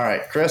one. All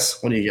right, Chris,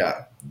 what do you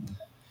got?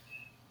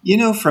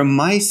 From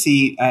my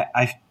seat,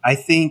 I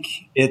think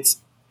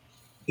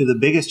the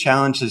biggest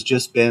challenge has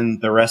just been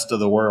the rest of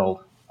the world.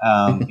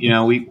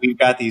 We've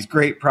got these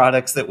great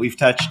products that we've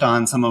touched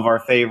on, some of our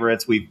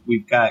favorites.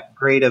 We've got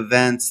great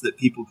events that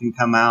people can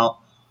come out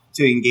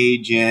to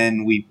engage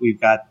in.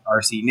 We've got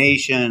RC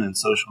Nation and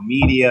social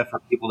media for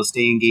people to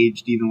stay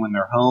engaged even when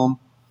they're home.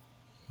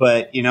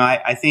 But,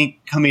 I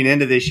think coming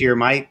into this year,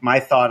 my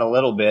thought a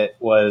little bit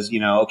was,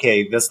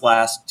 okay, this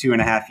last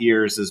 2.5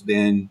 years has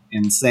been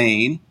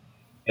insane.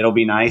 It'll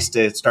be nice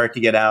to start to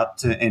get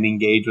out and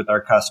engage with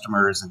our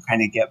customers and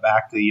kind of get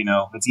back to,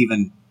 it's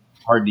even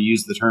hard to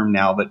use the term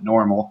now, but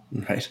normal.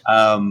 Right.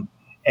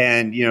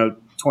 And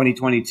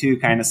 2022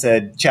 kind of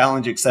said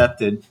challenge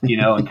accepted,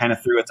 and kind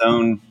of threw its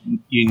own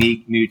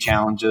unique new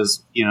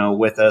challenges,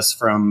 with us,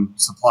 from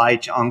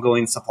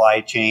ongoing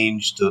supply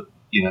change to,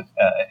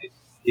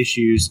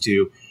 issues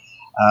to,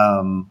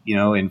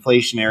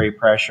 inflationary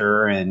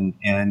pressure. And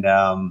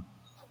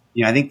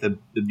I think the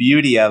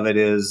beauty of it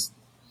is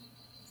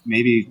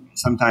maybe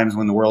sometimes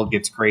when the world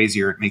gets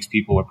crazier, it makes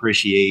people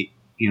appreciate,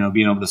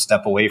 being able to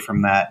step away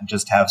from that and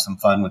just have some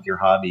fun with your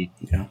hobby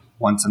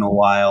once in a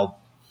while.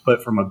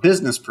 But from a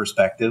business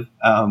perspective,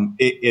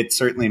 it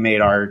certainly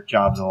made our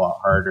jobs a lot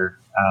harder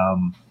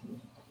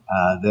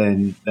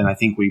than I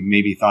think we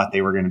maybe thought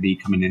they were going to be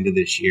coming into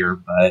this year.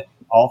 But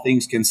all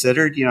things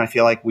considered, I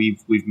feel like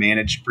we've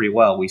managed pretty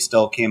well. We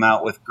still came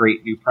out with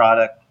great new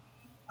product.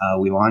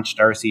 We launched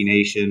RC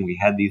Nation. We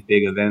had these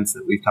big events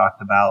that we've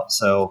talked about.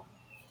 So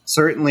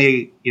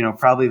certainly,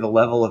 probably the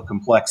level of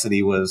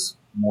complexity was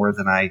more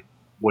than I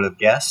would have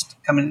guessed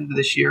coming into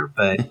this year.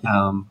 But,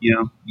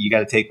 you got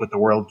to take what the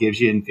world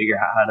gives you and figure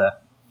out how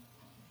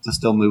to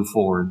still move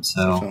forward.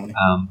 So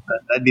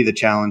that'd be the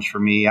challenge for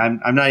me. I'm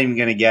not even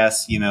going to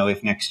guess,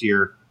 if next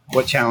year,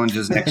 what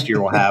challenges next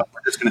year we'll have.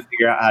 We're just going to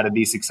figure out how to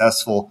be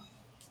successful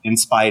in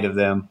spite of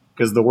them,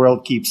 because the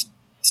world keeps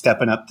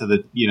stepping up to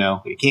the,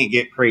 it can't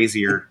get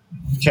crazier.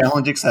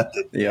 Challenge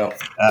accepted. Yeah.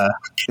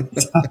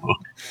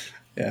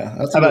 Yeah.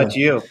 That's How about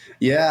you?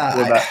 Yeah,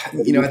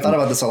 I thought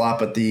about this a lot,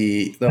 but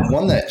the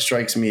one that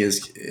strikes me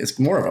is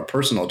more of a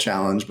personal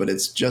challenge. But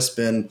it's just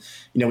been,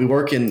 we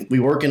work in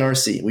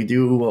RC. We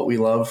do what we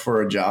love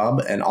for a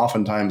job, and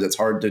oftentimes it's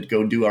hard to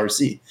go do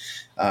RC.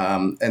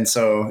 And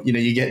so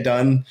you get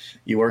done,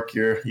 you work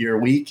your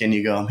week, and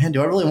you go, man,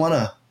 do I really want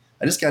to?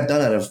 I just got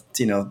done out of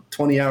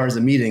 20 hours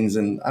of meetings,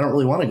 and I don't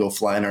really want to go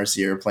fly an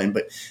RC airplane.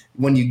 But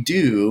when you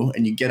do,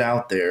 and you get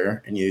out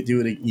there and you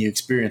do it, and you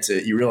experience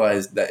it, you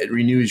realize that it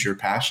renews your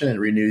passion and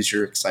renews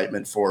your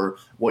excitement for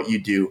what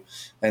you do.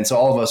 And so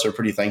all of us are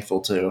pretty thankful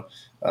to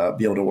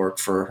be able to work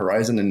for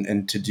Horizon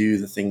and to do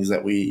the things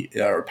that we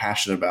are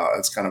passionate about.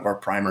 It's kind of our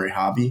primary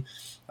hobby.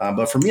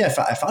 But for me, I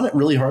found it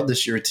really hard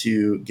this year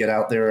to get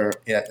out there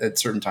at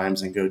certain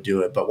times and go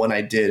do it. But when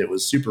I did, it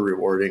was super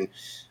rewarding.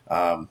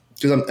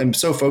 Because I'm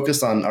so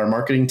focused on our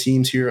marketing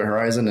teams here at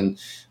Horizon and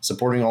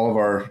supporting all of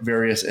our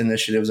various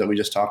initiatives that we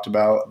just talked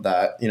about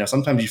that,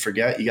 sometimes you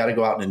forget you got to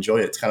go out and enjoy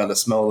it. It's kind of the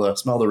smell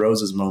the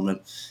roses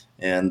moment.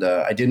 And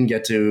I didn't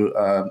get to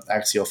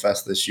Axial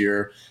Fest this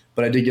year,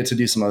 but I did get to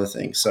do some other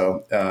things.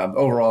 So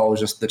overall, it was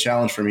just the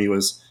challenge for me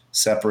was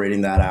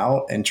separating that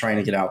out and trying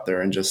to get out there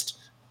and just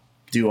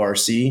do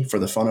RC for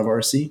the fun of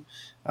RC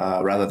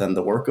rather than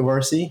the work of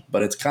RC.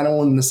 But it's kind of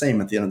one and the same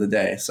at the end of the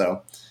day.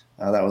 So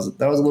that was a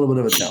little bit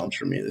of a challenge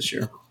for me this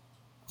year.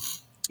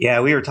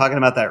 Yeah, we were talking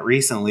about that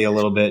recently a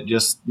little bit,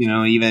 just,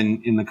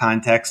 even in the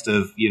context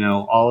of,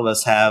 all of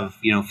us have,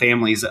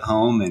 families at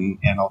home and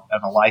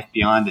a life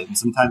beyond it. And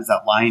sometimes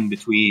that line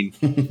between,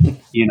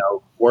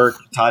 work,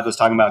 Todd was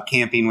talking about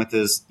camping with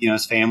his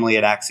family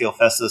at Axial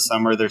Fest this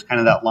summer. There's kind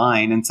of that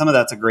line. And some of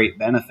that's a great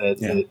benefit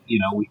that,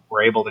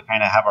 we're able to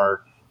kind of have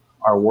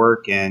our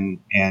work and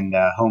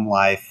home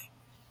life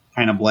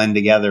kind of blend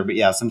together. But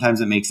yeah,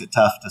 sometimes it makes it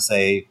tough to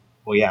say,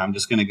 well, yeah, I'm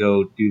just going to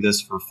go do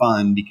this for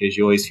fun, because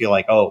you always feel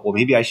like, oh, well,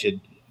 maybe I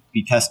should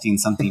be testing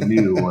something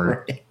new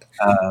or,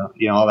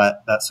 all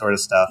that sort of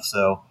stuff.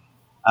 So,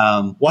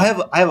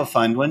 well, I have a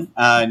fun one,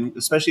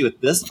 especially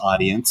with this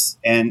audience,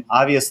 and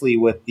obviously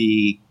with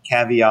the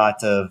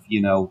caveat of,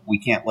 we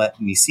can't let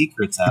any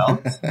secrets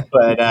out.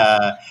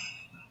 But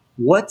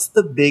what's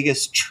the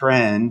biggest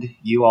trend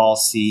you all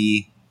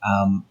see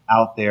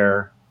out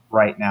there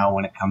right now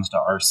when it comes to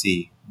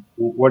RC?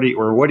 What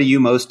are you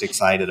most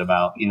excited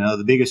about?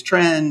 The biggest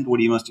trend.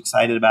 What are you most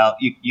excited about?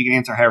 You can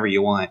answer however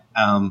you want.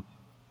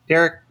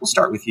 Derek, we'll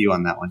start with you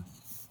on that one.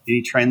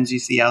 Any trends you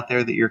see out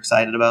there that you're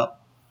excited about?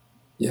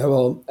 Yeah,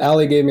 well,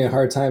 Ali gave me a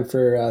hard time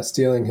for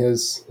stealing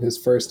his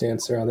first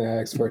answer on the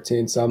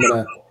iX14, so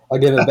I'll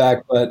give it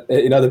back. But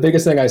the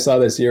biggest thing I saw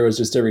this year was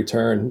just a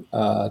return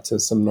to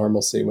some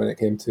normalcy when it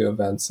came to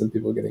events and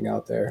people getting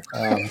out there.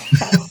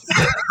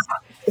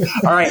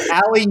 All right,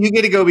 Ali, you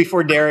get to go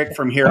before Derek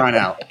from here on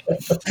out.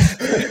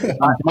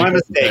 My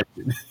mistake.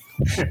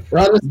 We're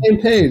on the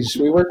same page.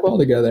 We work well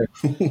together.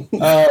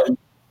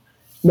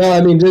 No,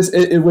 I mean, just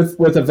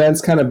with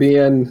events kind of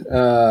being,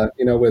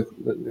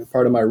 with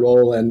part of my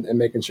role and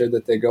making sure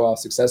that they go off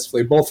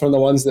successfully, both from the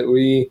ones that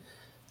we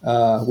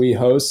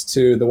host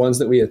to the ones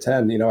that we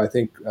attend. I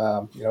think,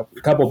 a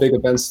couple of big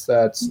events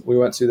that we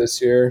went to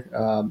this year,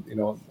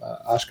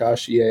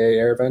 Oshkosh EAA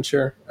Air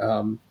Venture.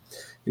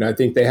 I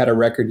think they had a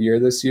record year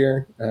this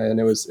year, and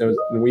it was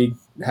we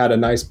had a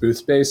nice booth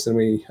space, and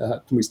we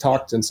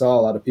talked and saw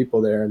a lot of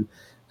people there, and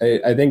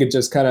I think it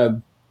just kind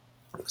of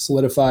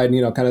solidified,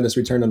 kind of this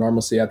return to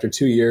normalcy after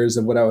 2 years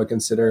of what I would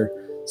consider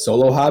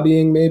solo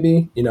hobbying.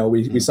 Maybe,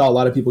 we saw a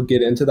lot of people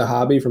get into the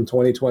hobby from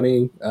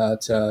 2020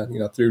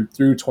 to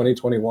through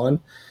 2021,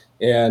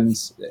 and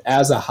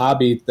as a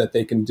hobby that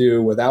they can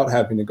do without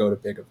having to go to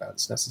big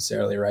events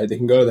necessarily, right? They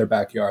can go to their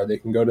backyard, they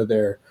can go to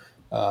their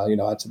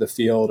out to the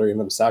field or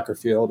even the soccer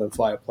field and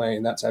fly a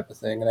plane, that type of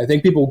thing. And I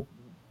think people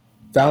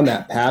found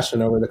that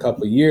passion over the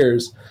couple of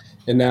years.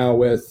 And now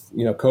with,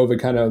 COVID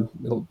kind of,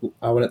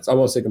 I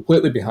won't say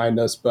completely behind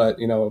us, but,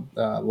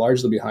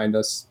 largely behind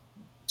us,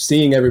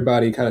 seeing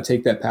everybody kind of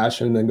take that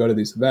passion and then go to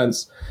these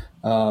events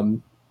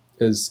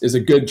is a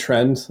good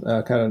trend,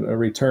 kind of a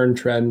return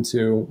trend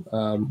to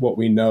what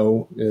we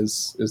know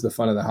is the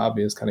fun of the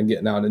hobby, is kind of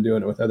getting out and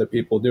doing it with other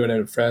people, doing it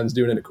with friends,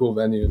 doing it at cool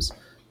venues.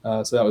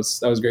 So that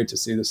was great to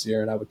see this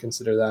year, and I would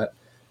consider that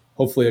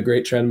hopefully a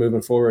great trend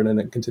moving forward, and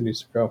it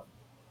continues to grow.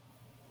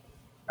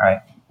 All right.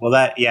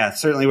 Well,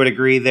 certainly would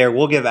agree there.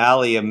 We'll give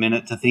Ali a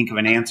minute to think of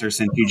an answer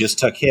since you just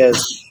took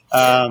his.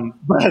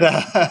 But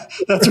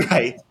that's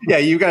right. Yeah,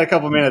 you've got a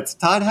couple minutes.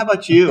 Todd, how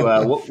about you?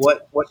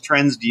 What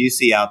trends do you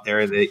see out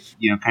there that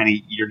kind of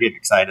you're getting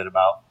excited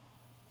about?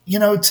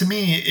 To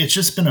me, it's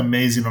just been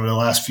amazing over the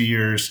last few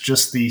years,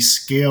 just the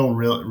scale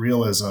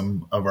realism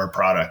of our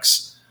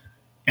products.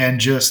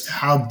 And just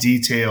how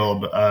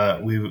detailed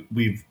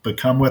we've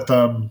become with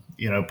them,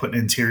 putting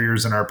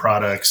interiors in our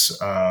products.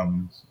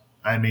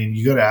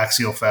 You go to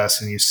Axial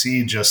Fest and you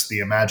see just the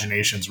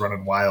imaginations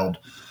running wild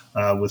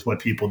with what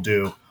people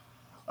do.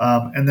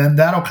 And then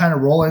that'll kind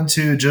of roll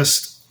into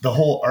just the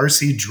whole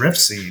RC drift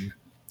scene.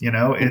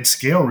 It's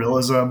scale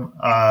realism.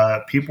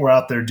 People are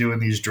out there doing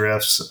these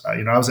drifts.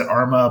 I was at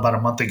ARMA about a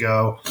month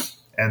ago,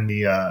 and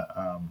the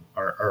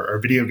our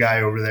video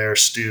guy over there,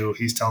 Stu,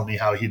 he's telling me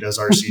how he does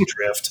RC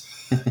drift.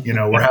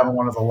 We're having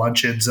one of the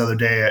luncheons the other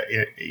day,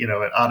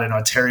 out in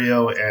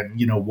Ontario, and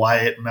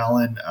Wyatt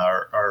Mellon,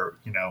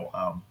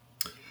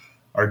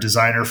 our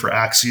designer for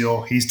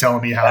Axial, he's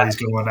telling me how he's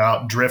going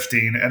out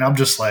drifting, and I'm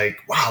just like,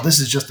 wow, this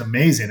is just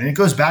amazing. And it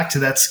goes back to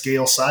that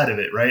scale side of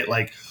it, right?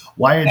 Like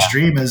Wyatt's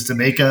dream is to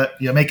make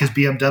his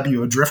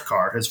BMW a drift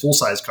car, his full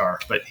size car,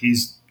 but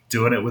he's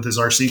doing it with his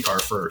RC car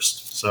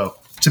first. So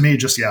to me,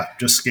 just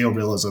scale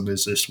realism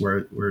is just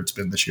where it's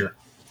been this year.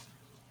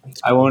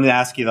 I won't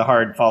ask you the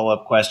hard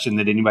follow-up question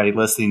that anybody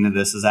listening to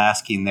this is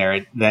asking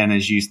there then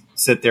as you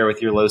sit there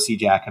with your low C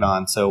jacket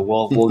on. So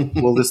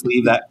we'll just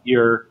leave that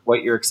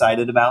what you're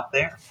excited about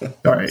there.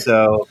 All right.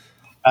 So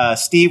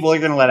Steve, we're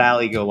going to let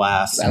Ali go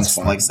last. That's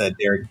fine. Like I said,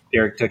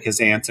 Derek took his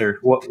answer.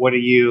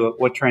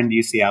 What trend do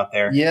you see out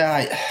there?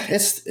 Yeah,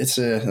 that's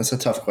a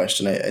tough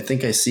question. I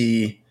think I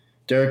see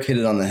Derek hit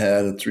it on the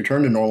head. It's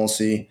return to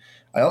normalcy.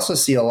 I also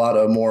see a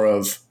lot more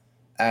of,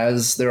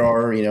 as there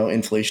are,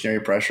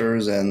 inflationary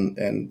pressures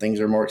and things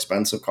are more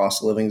expensive,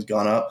 cost of living has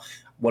gone up.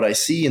 What I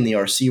see in the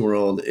RC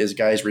world is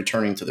guys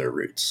returning to their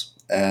roots.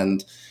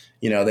 And,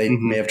 they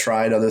may have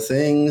tried other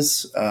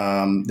things.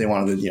 They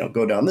wanted to,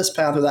 go down this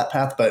path or that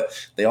path, but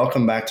they all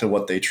come back to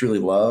what they truly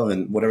love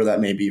and whatever that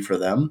may be for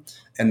them.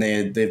 And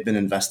they've been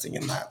investing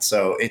in that.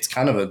 So it's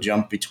kind of a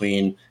jump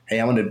between, hey,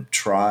 I'm going to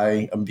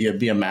try and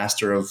be a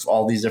master of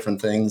all these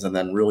different things, and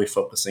then really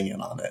focusing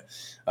in on it,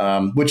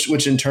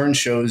 which in turn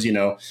shows,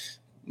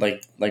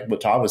 like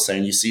what Todd was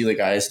saying, you see the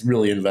guys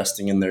really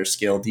investing in their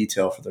scale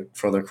detail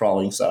for their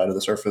crawling side or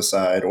the surface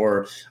side,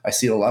 or I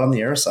see it a lot on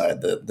the air side.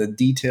 The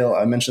detail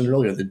I mentioned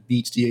earlier, the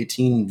Beach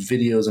D18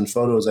 videos and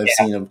photos I've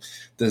seen of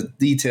the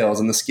details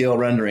and the scale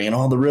rendering and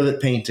all the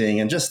rivet painting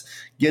and just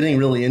getting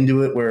really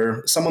into it,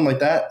 where someone like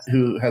that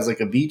who has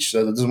like a beach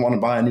that doesn't want to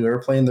buy a new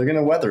airplane, they're going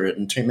to weather it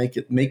and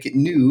make it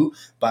new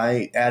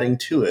by adding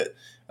to it.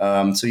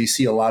 So you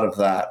see a lot of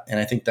that, and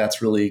I think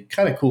that's really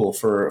kind of cool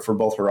for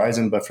both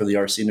Horizon, but for the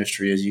RC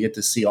industry, is you get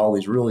to see all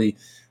these really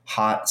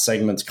hot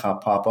segments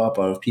pop up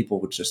of people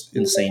with just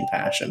insane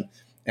passion.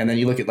 And then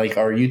you look at like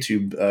our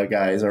YouTube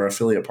guys, our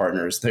affiliate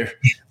partners,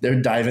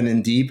 they're diving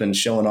in deep and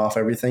showing off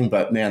everything.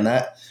 But man,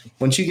 that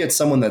once you get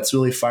someone that's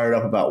really fired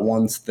up about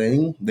one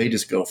thing, they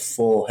just go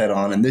full head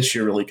on. And this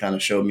year really kind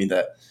of showed me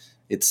that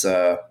it's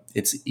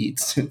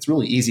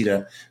really easy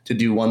to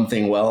do one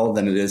thing well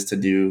than it is to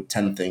do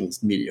 10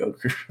 things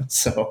mediocre.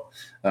 So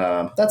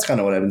that's kind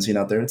of what I've been seeing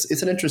out there.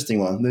 It's an interesting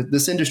one.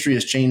 This industry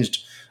has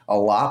changed a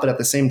lot, but at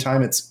the same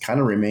time, it's kind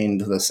of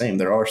remained the same.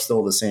 There are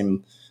still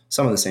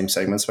some of the same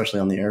segments, especially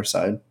on the air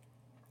side,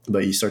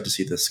 but you start to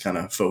see this kind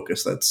of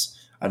focus that's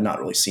I've not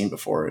really seen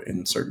before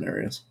in certain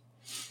areas.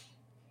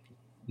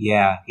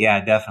 Yeah,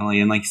 definitely.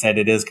 And like I said,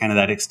 it is kind of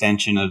that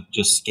extension of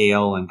just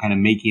scale and kind of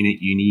making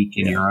it unique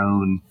in your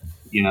own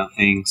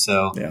thing.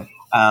 So,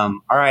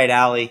 all right,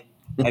 Ali,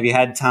 have you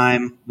had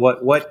time?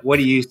 What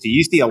do you see?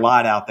 You see a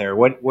lot out there.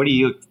 What are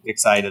you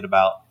excited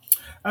about?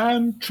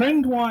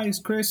 Trend wise,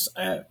 Chris,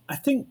 I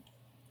think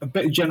a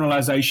bit of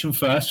generalization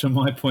first from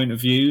my point of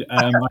view.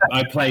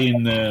 I play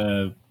in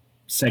the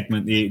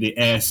segment, the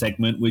air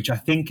segment, which I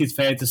think is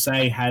fair to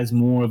say has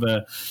more of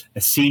a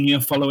senior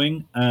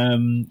following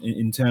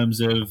in terms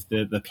of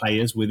the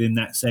players within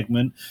that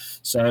segment.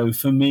 So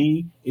for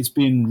me, it's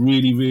been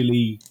really,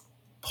 really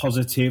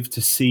positive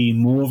to see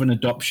more of an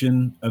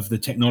adoption of the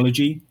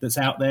technology that's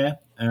out there.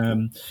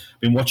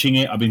 Been watching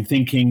it. I've been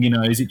thinking,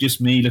 is it just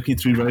me looking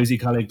through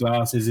rosy-colored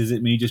glasses? Is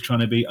it me just trying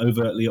to be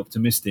overtly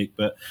optimistic?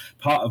 But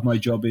part of my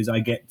job is I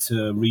get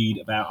to read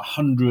about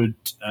 100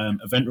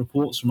 event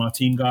reports from our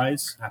team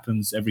guys.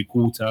 Happens every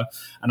quarter,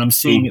 and I'm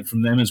seeing it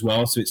from them as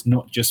well. So it's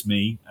not just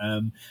me,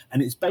 and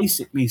it's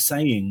basically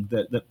saying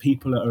that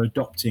people are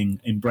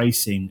adopting,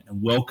 embracing,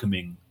 and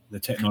welcoming the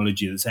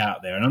technology that's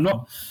out there. And I'm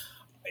not.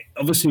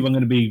 Obviously, I'm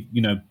going to be,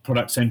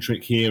 product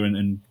centric here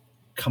and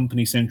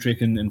company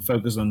centric and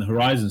focus on the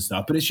Horizon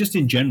stuff, but it's just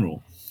in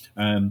general,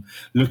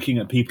 looking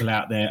at people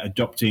out there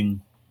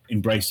adopting,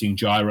 embracing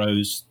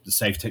gyros, the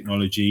safe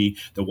technology,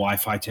 the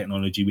Wi-Fi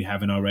technology we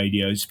have in our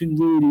radios. It's been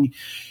really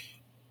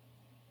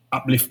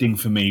uplifting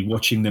for me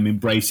watching them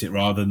embrace it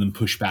rather than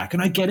push back.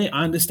 And I get it.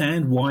 I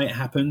understand why it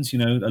happens. A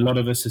lot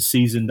of us are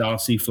seasoned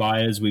RC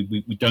flyers.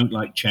 We don't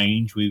like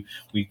change. We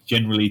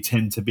generally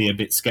tend to be a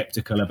bit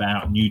skeptical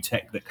about new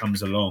tech that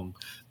comes along.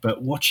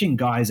 But watching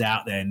guys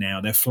out there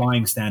now, their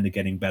flying standard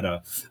getting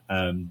better,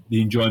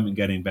 the enjoyment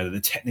getting better, the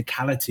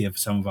technicality of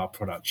some of our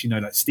products,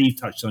 like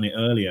Steve touched on it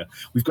earlier.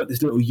 We've got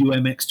this little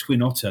UMX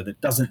Twin Otter that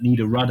doesn't need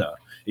a rudder.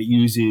 It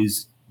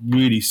uses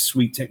really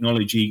sweet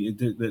technology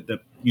that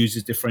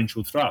uses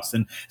differential thrust,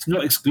 and it's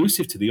not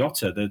exclusive to the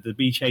Otter. The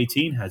Beach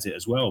 18 has it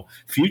as well.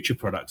 Future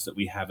products that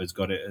we have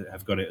got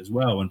it as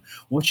well. And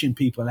watching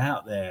people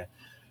out there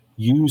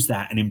use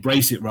that and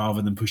embrace it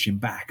rather than pushing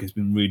back has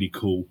been really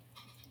cool.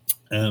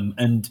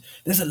 And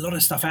there's a lot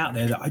of stuff out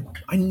there that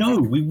I know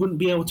we wouldn't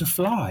be able to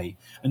fly,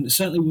 and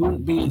certainly we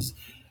wouldn't be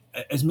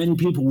as many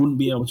people wouldn't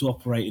be able to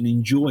operate and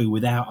enjoy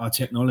without our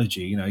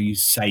technology.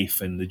 Use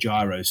SAFE and the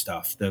gyro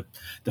stuff.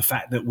 The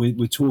fact that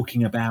we're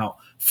talking about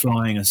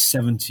flying a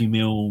 70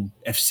 mil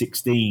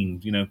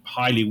F-16,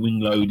 highly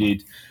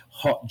wing-loaded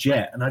hot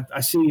jet. And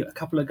I see a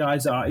couple of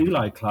guys at our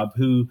Eli Club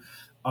who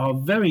are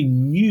very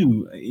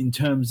new in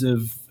terms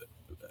of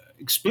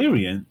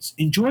experience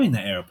enjoying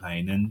the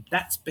airplane, and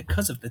that's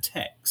because of the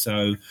tech.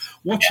 So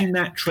watching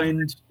that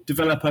trend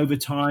develop over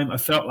time, I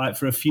felt like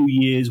for a few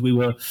years we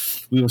were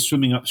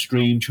swimming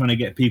upstream trying to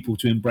get people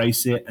to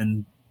embrace it,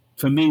 and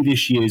for me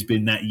this year has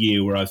been that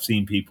year where I've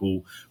seen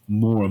people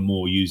more and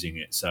more using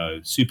it.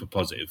 So super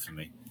positive for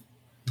me.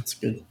 That's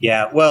good.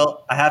 Yeah,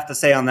 well, I have to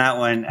say on that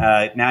one,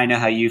 now I know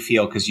how you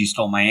feel because you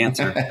stole my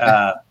answer.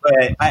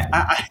 But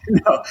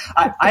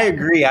I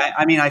agree.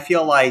 I mean, I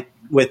feel like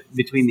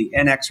between the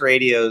NX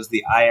radios,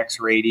 the IX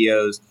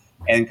radios,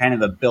 and kind of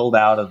the build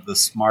out of the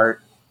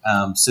smart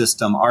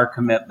system, our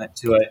commitment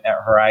to it at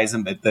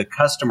Horizon, but the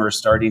customer's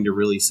starting to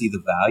really see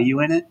the value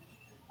in it.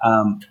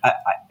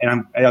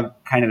 I'll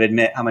kind of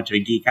admit how much of a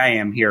geek I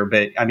am here,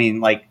 but I mean,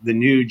 like the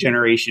new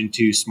Generation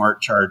 2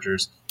 smart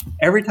chargers,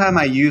 every time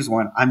I use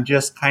one, I'm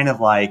just kind of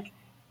like,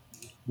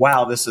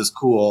 wow, this is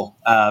cool,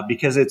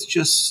 because it's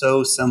just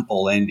so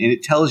simple and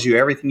it tells you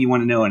everything you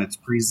want to know, and it's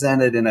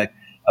presented in a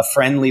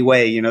friendly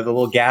way. The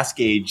little gas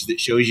gauge that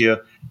shows you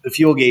the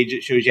fuel gauge,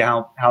 that shows you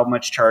how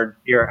much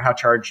how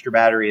charged your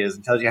battery is,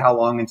 and tells you how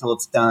long until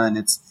it's done.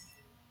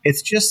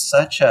 It's just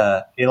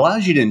it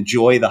allows you to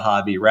enjoy the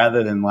hobby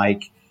rather than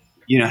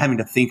having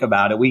to think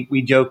about it.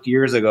 We joked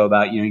years ago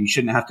about, you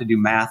shouldn't have to do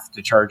math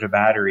to charge a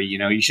battery.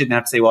 You shouldn't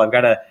have to say, well, I've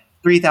got a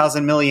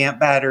 3,000 milliamp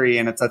battery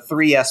and it's a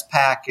 3S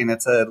pack and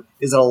is it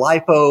a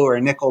LiPo or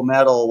a nickel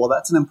metal? Well,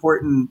 that's an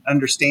important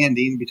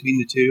understanding between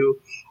the two.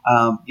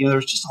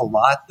 There's just a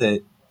lot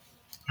that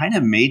kind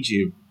of made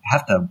you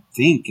have to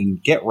think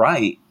and get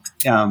right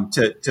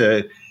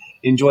to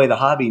enjoy the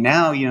hobby.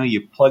 Now,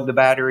 you plug the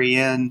battery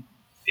in,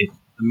 it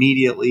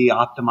immediately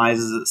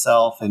optimizes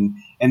itself, and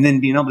then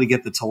being able to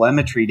get the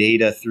telemetry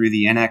data through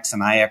the NX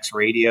and IX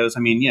radios.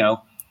 I mean,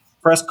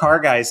 for us car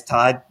guys,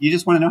 Todd, you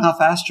just want to know how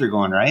fast you're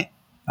going, right?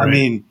 I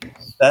mean,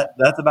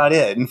 that's about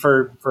it. And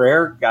for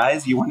air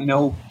guys, you want to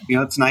know,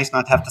 it's nice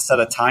not to have to set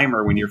a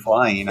timer when you're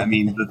flying. I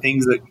mean, the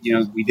things that,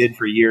 we did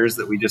for years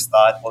that we just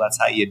thought, well, that's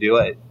how you do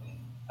it.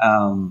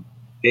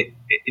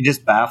 It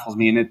just baffles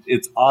me. And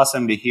it's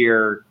awesome to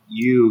hear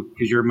you,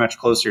 because you're much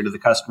closer to the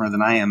customer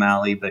than I am,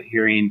 Ali, but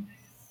hearing,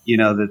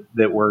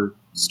 that we're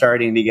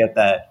starting to get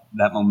that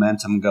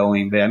momentum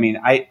going. But I mean,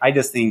 I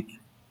just think,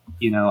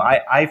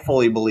 I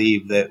fully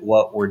believe that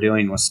what we're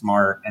doing with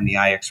Smart and the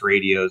IX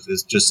radios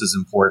is just as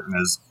important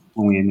as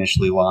when we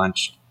initially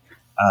launched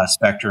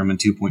Spectrum and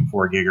 2.4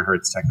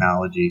 gigahertz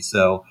technology.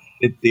 So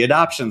the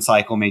adoption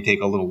cycle may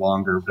take a little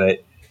longer,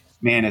 but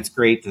man, it's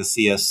great to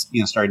see us,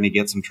 starting to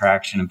get some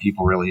traction and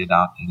people really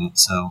adopting it.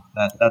 So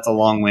that's a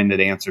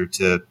long-winded answer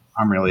to,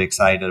 I'm really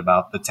excited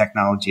about the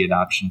technology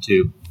adoption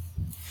too.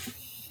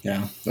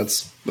 Yeah,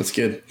 that's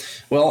good.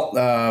 Well,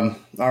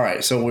 all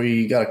right. So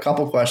we got a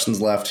couple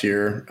questions left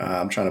here.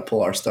 I'm trying to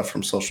pull our stuff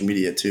from social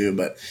media too,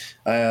 but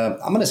I'm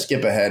going to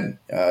skip ahead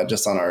for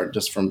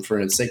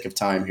the sake of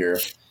time here.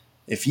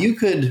 If you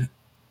could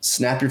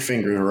snap your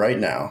fingers right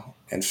now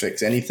and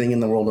fix anything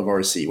in the world of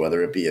RC,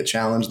 whether it be a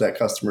challenge that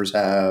customers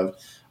have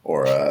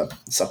or a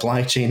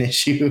supply chain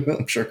issue,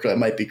 I'm sure that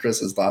might be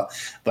Chris's thought,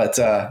 but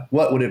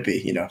what would it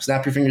be?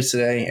 Snap your fingers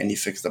today and you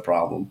fix the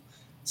problem.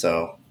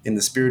 So in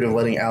the spirit of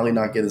letting Ali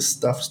not get his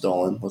stuff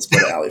stolen, let's go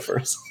to Ali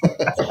first.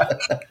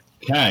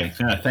 Okay.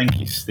 Thank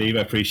you, Steve. I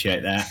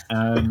appreciate that.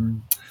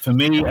 For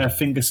me, a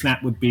finger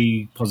snap would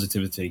be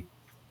positivity.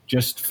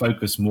 Just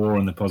focus more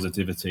on the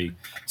positivity.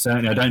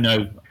 Certainly, I don't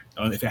know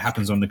if it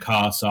happens on the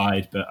car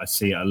side, but I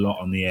see it a lot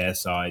on the air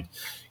side.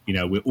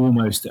 We're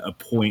almost at a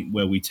point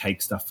where we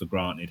take stuff for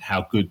granted,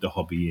 how good the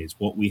hobby is,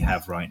 what we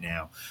have right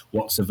now,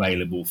 what's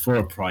available for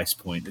a price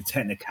point, the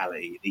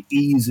technicality, the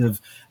ease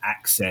of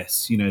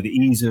access, the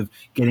ease of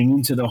getting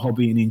into the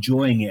hobby and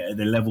enjoying it at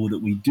the level that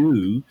we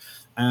do.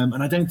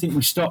 And I don't think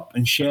we stop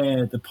and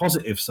share the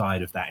positive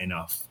side of that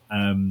enough.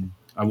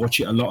 I watch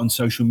it a lot on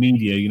social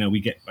media.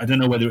 I don't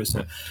know whether it's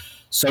a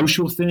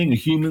social thing, a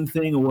human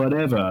thing or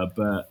whatever,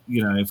 but,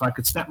 if I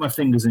could snap my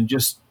fingers and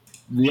just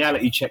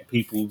reality check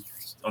people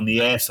on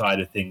the air side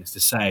of things to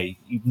say,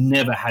 you've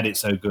never had it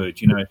so good.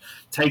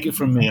 Take it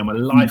from me. I'm a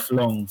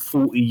lifelong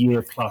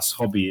 40-year plus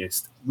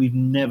hobbyist. We've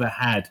never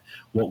had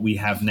what we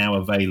have now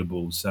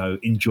available. So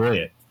enjoy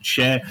it.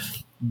 Share,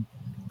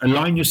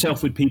 align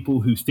yourself with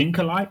people who think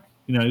alike,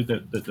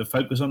 that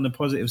focus on the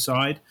positive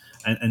side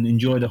and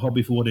enjoy the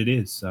hobby for what it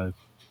is. So,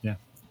 yeah.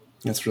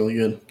 That's really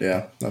good.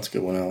 Yeah, that's a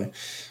good one, Ali.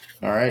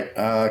 All right.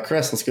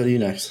 Chris, let's go to you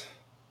next.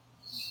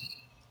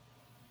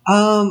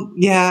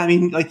 Yeah, I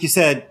mean, like you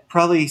said,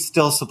 probably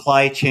still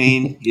supply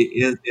chain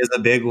is a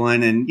big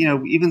one. And,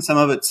 even some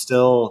of it's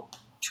still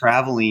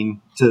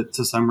traveling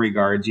to some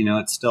regards.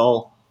 It's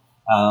still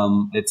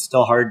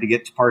hard to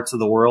get to parts of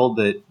the world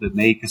that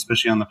make,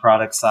 especially on the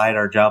product side,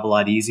 our job a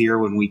lot easier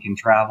when we can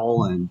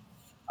travel. And,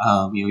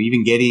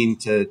 Even getting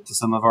to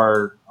some of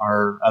our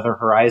other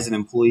Horizon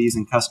employees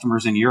and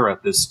customers in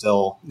Europe is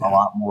still a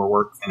lot more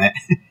work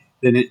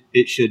than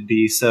it should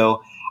be.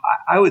 So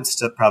I would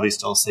probably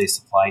still say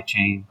supply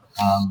chain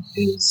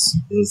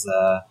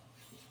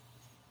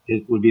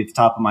it would be at the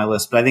top of my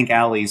list. But I think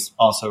Allie's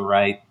also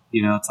right.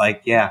 It's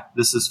like, yeah,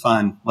 this is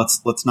fun.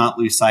 Let's not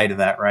lose sight of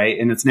that, right?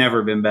 And it's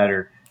never been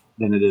better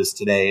than it is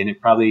today. And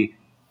it probably,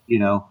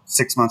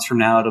 6 months from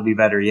now, it'll be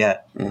better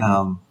yet.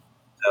 Mm-hmm.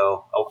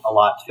 So a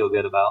lot to feel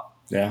good about.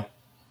 Yeah.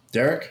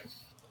 Derek?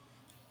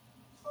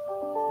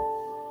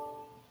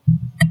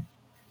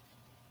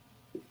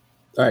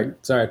 All right.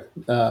 Sorry.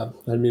 I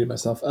unmuted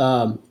myself.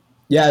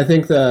 I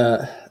think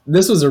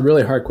this was a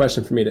really hard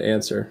question for me to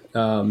answer.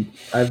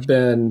 I've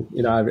been,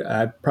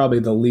 I've probably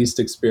the least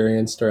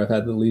experienced, or I've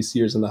had the least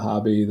years in the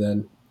hobby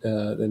than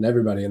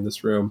everybody in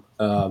this room.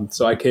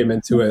 So I came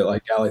into it,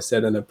 like Allie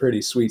said, in a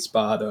pretty sweet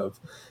spot of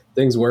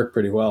things work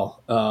pretty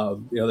well.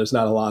 There's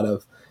not a lot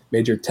of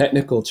major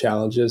technical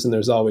challenges, and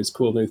there's always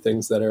cool new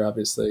things that are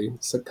obviously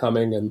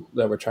coming and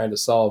that we're trying to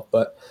solve.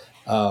 But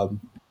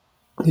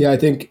I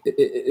think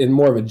in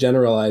more of a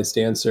generalized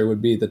answer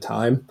would be the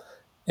time.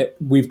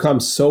 We've come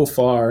so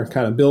far,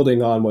 kind of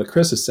building on what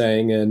Chris is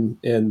saying, and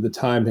the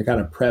time to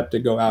kind of prep to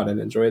go out and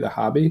enjoy the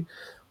hobby.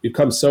 We've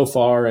come so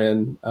far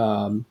in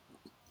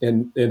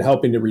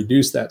helping to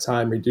reduce that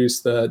time,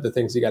 reduce the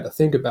things you got to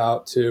think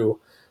about to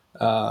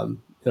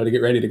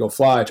get ready to go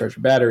fly, charge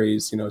your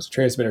batteries, is the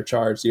transmitter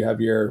charged, you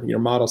have your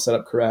model set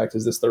up correct,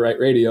 is this the right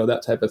radio,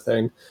 that type of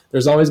thing.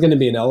 There's always going to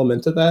be an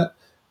element of that.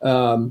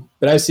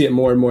 But I see it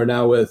more and more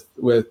now with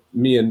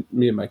me and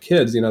my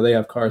kids. They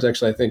have cars.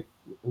 Actually, I think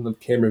in the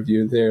camera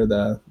view there,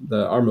 the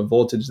Arma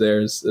Voltage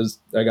there is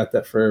I got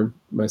that for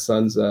my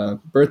son's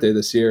birthday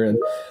this year, and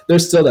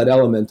there's still that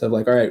element of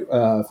like, all right,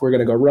 if we're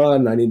gonna go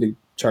run, I need to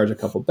charge a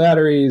couple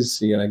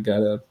batteries. I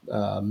gotta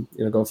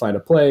go find a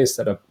place,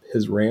 set up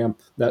his ramp,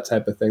 that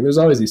type of thing. There's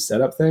always these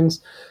setup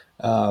things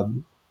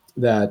that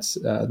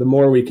the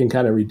more we can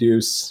kind of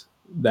reduce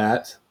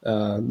that,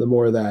 the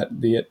more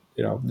that the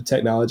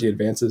technology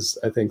advances.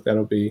 I think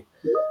that'll be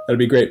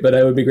great. But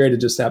it would be great to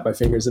just snap my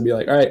fingers and be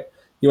like, all right,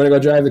 you want to go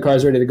drive, the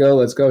car's ready to go,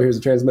 let's go, here's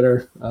the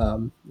transmitter,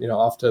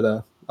 off to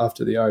the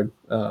yard.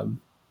 More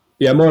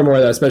and more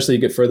of that, especially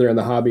you get further in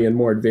the hobby and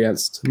more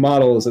advanced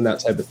models and that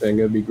type of thing.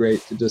 It would be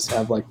great to just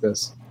have like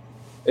this,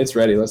 it's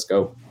ready, let's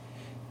go.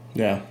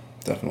 Yeah,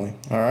 definitely.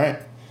 All right,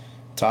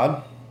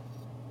 Todd?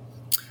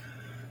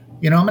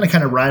 I'm going to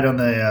kind of ride on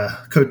the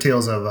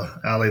coattails of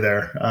Allie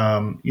there.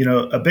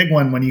 A big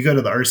one, when you go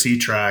to the RC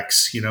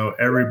tracks,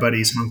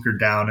 everybody's hunkered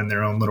down in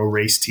their own little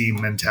race team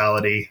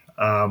mentality.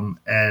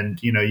 And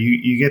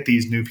you get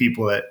these new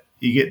people that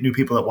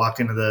walk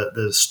into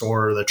the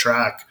store or the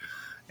track,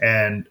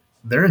 and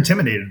they're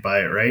intimidated by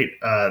it, right?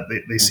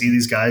 They see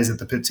these guys at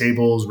the pit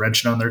tables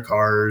wrenching on their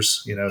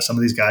cars. Some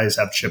of these guys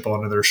have chip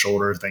onto their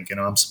shoulder thinking,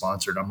 I'm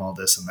sponsored, I'm all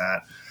this and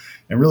that.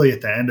 And really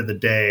at the end of the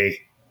day,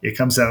 it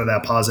comes down to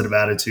that positive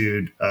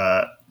attitude,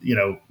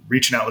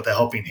 reaching out with a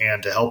helping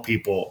hand to help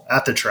people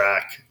at the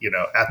track,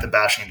 at the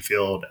bashing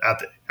field,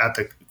 at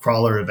the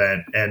crawler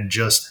event, and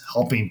just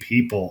helping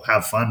people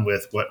have fun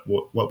with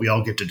what we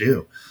all get to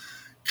do.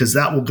 Because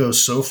that will go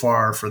so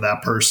far for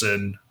that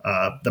person,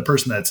 the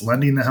person that's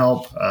lending the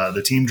help,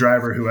 the team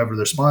driver, whoever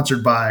they're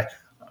sponsored by,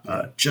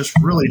 just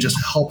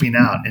helping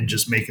out and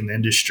just making the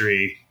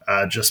industry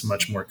just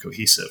much more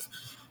cohesive.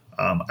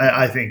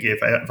 I think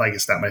if I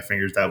could snap my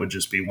fingers, that would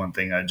just be one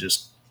thing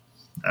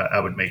I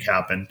would make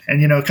happen.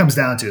 And, it comes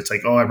down to, it's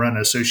like, I run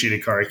an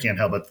associated car, I can't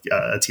help a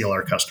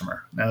TLR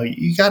customer. No,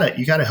 you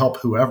gotta help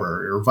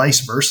whoever, or vice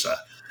versa.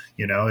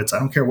 It's, I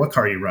don't care what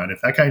car you run.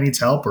 If that guy needs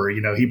help, or,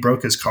 he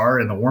broke his car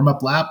in the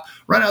warm-up lap,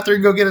 run out there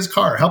and go get his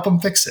car, help him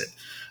fix it.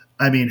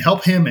 I mean,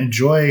 help him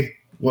enjoy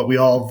what we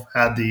all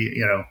had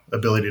the,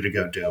 ability to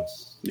go do.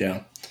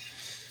 Yeah.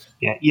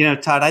 Yeah,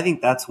 Todd, I think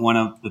that's one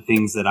of the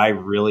things that I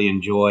really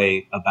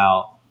enjoy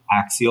about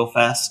Axial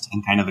Fest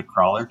and kind of the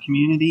crawler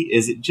community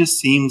is it just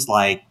seems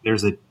like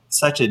there's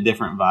such a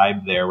different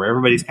vibe there where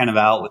everybody's kind of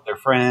out with their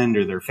friend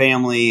or their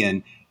family.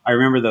 And I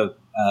remember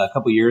a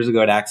couple years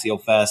ago at Axial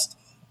Fest,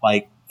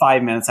 like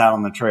 5 minutes out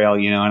on the trail,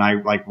 and I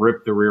like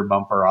ripped the rear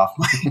bumper off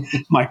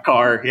my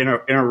car in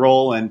a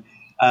roll. And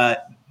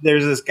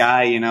there's this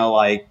guy,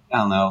 like, I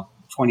don't know,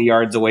 20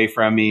 yards away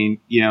from me,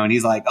 and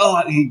he's like,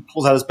 he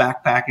pulls out his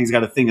backpack and he's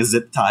got a thing of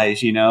zip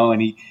ties, and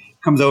he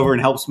comes over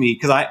and helps me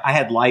because I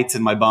had lights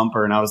in my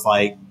bumper and I was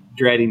like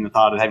dreading the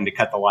thought of having to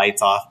cut the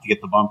lights off to get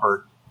the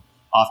bumper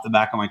off the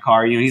back of my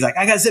car. He's like,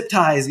 I got zip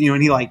ties,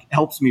 and he like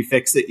helps me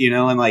fix it,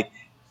 and like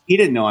he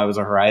didn't know I was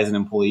a Horizon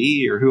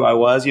employee or who I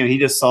was. He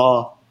just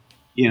saw,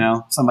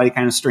 somebody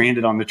kind of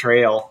stranded on the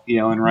trail,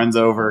 and runs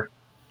over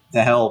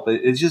to help.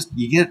 It's just,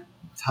 you get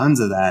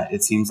tons of that,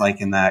 it seems like,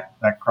 in that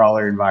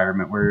crawler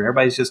environment where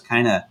everybody's just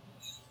kind of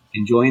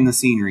enjoying the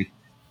scenery.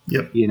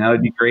 Yep.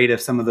 It'd be great if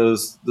some of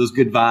those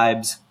good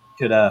vibes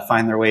could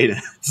find their way to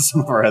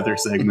some of our other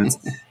segments.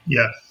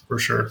 Yeah, for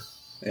sure.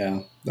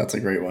 Yeah, that's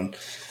a great one.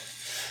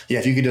 yeah,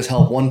 if you could just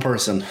help one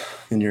person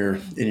in your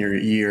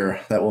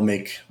year, that will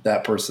make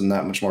that person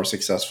that much more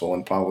successful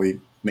and probably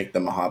make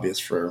them a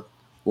hobbyist for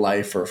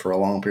life or for a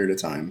long period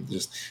of time.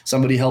 Just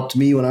somebody helped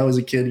me when I was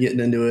a kid getting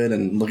into it,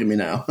 and look at me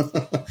now.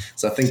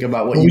 So think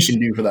about what you can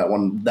do for that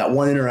one. That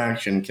one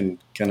interaction can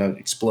kind of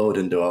explode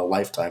into a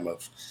lifetime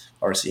of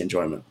RC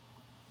enjoyment.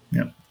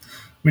 Yeah.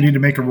 We need to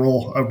make a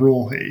rule.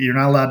 You're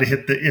not allowed to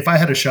hit if I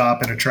had a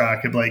shop and a track,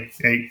 it'd be like,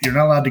 hey, you're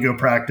not allowed to go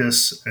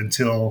practice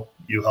until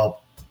you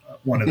help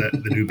one of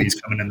the newbies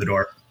coming in the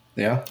door.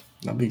 Yeah,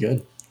 that'd be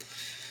good.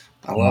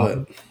 I love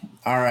it.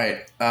 All right.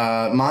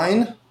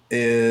 Mine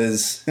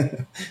is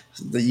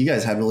you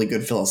guys had really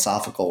good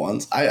philosophical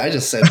ones. I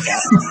just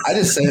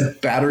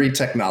said battery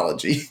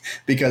technology,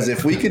 because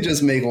if we could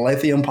just make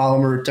lithium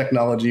polymer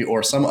technology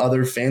or some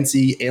other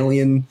fancy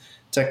alien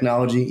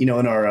technology, in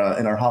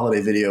our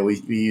holiday video,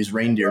 we use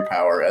reindeer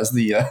power as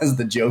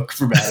the joke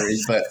for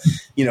batteries. But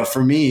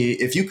for me,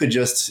 if you could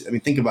just,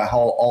 think about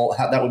how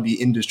that would be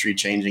industry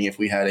changing if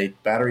we had a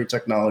battery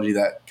technology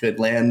that could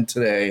land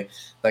today,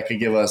 that could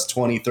give us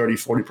 20, 30,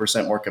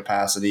 40% more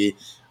capacity.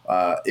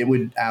 It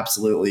would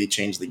absolutely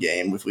change the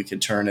game if we could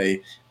turn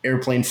a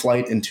airplane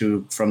flight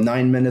from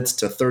 9 minutes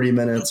to 30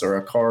 minutes, or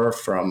a car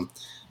from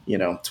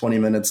 20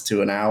 minutes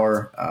to an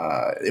hour.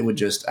 It would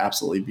just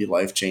absolutely be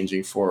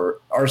life-changing for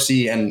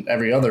RC and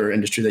every other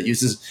industry that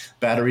uses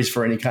batteries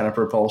for any kind of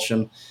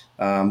propulsion.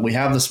 We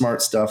have the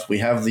smart stuff. We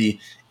have the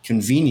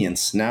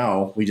convenience.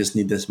 Now we just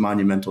need this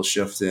monumental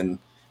shift in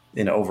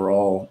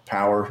overall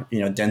power,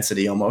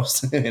 density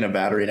almost in a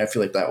battery. And I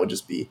feel like that would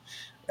just be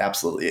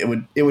absolutely,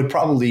 it would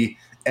probably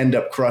end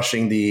up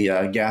crushing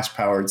the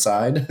gas-powered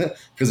side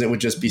because it would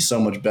just be so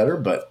much better.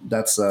 But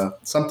that's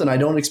something I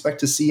don't expect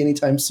to see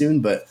anytime soon.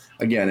 But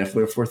again, if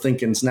we're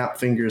thinking snap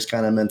fingers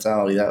kind of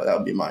mentality, that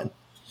would be mine.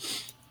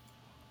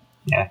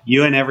 Yeah,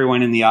 you and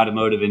everyone in the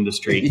automotive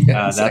industry.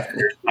 Yeah,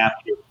 exactly. That's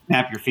your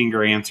snap your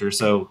finger answer.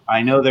 So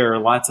I know there are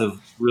lots of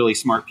really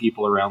smart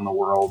people around the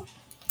world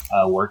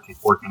working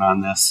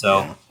on this.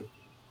 So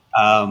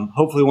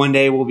hopefully one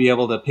day we'll be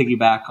able to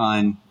piggyback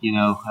on,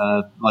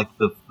 like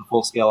the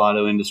full-scale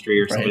auto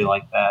industry or somebody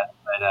like that.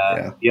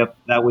 But yep,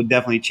 that would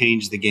definitely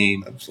change the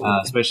game,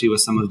 especially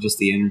with some of just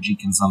the energy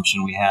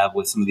consumption we have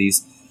with some of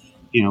these,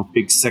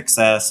 big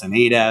 6S and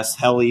 8S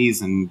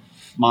helis and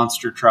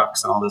monster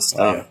trucks and all this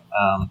stuff.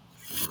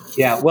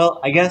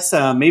 Well, I guess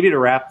maybe to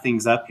wrap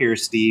things up here,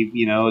 Steve,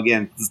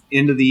 again,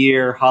 end of the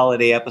year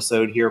holiday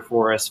episode here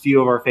for us,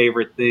 few of our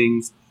favorite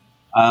things.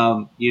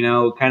 Kind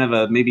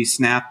of maybe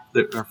snap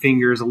our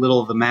fingers a little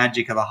of the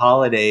magic of the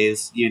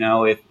holidays.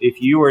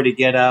 If you were to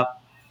get up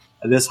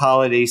this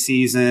holiday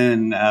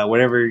season,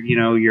 whatever,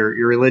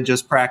 your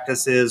religious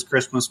practice is,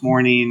 Christmas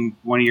morning,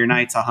 one of your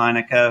nights of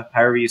Hanukkah,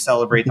 however you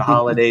celebrate the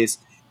holidays,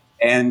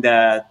 and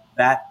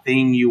that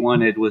thing you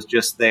wanted was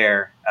just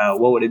there,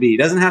 what would it be? It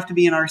doesn't have to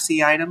be an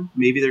RC item.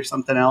 Maybe there's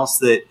something else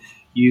that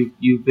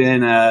you've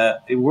been,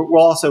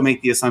 we'll also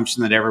make the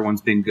assumption that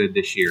everyone's been good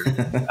this year.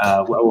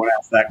 We'll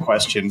ask that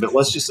question, but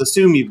let's just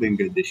assume you've been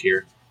good this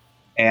year.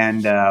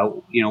 And,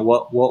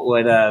 what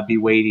would be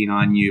waiting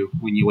on you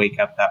when you wake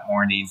up that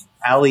morning?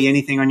 Allie,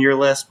 anything on your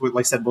list? Like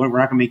I said, we're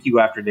not going to make you go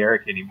after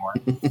Derek anymore.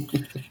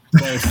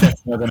 Well,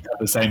 Steph's not going to have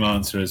the same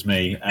answer as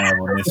me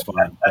on this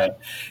one. But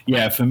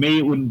yeah, for me,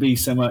 it wouldn't be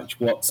so much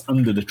what's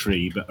under the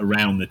tree, but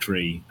around the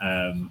tree.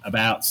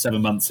 About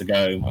 7 months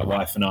ago, my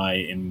wife and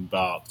I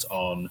embarked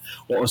on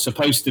what was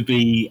supposed to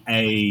be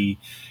a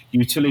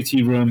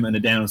utility room and a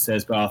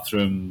downstairs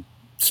bathroom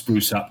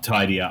spruce up,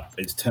 tidy up.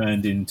 It's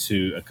turned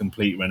into a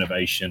complete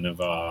renovation of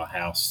our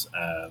house.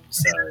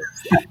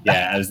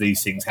 As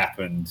these things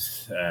happened,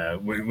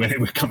 when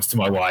it comes to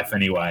my wife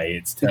anyway,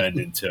 it's turned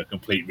into a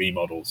complete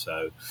remodel.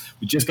 So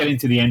we're just getting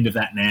to the end of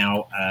that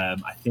now.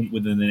 I think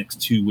within the next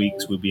 2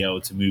 weeks, we'll be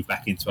able to move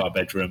back into our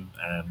bedroom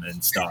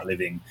and start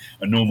living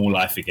a normal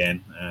life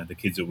again. The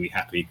kids will be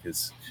happy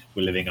because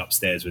we're living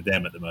upstairs with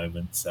them at the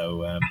moment.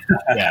 So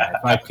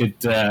if I could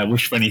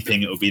wish for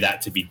anything, it would be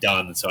that to be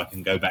done so I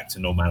can go back to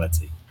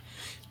normality.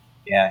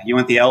 Yeah, you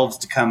want the elves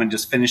to come and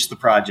just finish the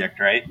project,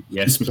 right?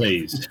 Yes,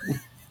 please.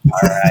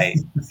 All right,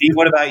 Steve.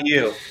 What about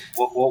you?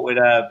 What would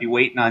be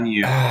waiting on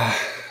you?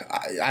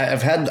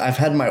 I've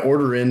had my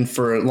order in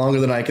for longer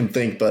than I can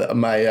think, but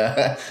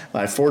my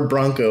Ford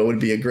Bronco would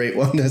be a great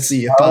one to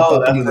see pop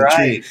up under the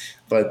tree.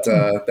 But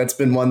that's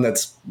been one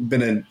that's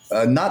been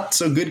a not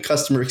so good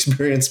customer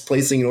experience,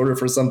 placing an order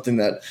for something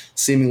that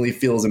seemingly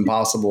feels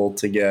impossible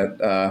to get.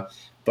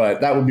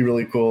 But that would be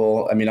really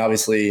cool. I mean,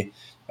 obviously.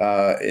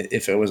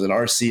 If it was an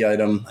RC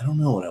item, I don't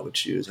know what I would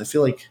choose. I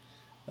feel like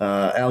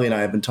Allie and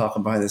I have been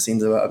talking behind the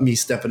scenes about me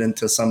stepping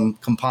into some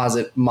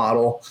composite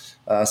model,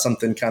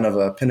 something kind of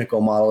a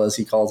pinnacle model, as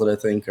he calls it, I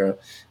think, or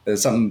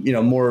something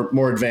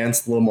more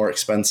advanced, a little more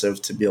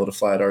expensive to be able to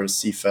fly at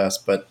RC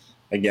Fest. But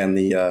again,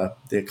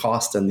 the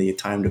cost and the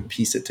time to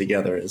piece it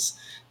together is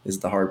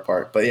the hard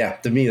part. But yeah,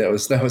 to me, that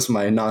was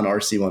my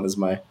non-RC one is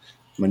my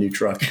my new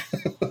truck.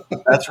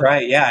 That's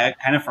right. Yeah, I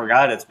kind of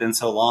forgot it's been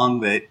so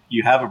long that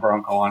you have a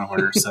Bronco on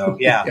order. So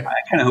yeah,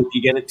 I kind of hope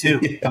you get it too.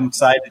 Yeah. I'm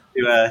excited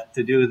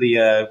to do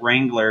the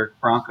Wrangler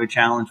Bronco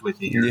Challenge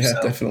with you here. Yeah,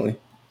 so. Definitely.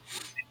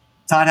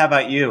 Todd, how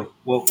about you?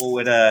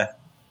 What are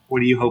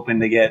you hoping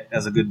to get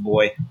as a good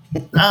boy?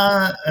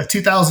 A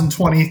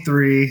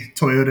 2023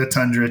 Toyota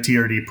Tundra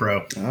TRD Pro.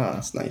 Ah,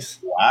 that's nice.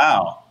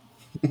 Wow,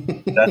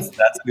 that's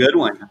a good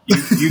one.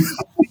 You've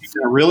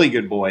been a really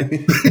good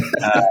boy.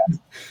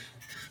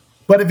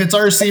 But if it's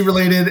RC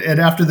related, and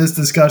after this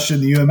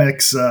discussion, the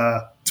UMX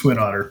Twin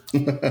Otter.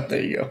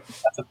 There you go.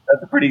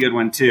 That's a pretty good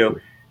one too.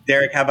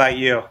 Derek, how about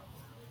you?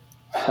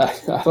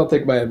 I don't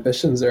think my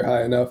ambitions are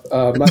high enough.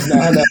 My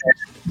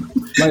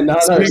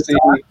non-RC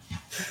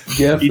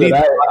gift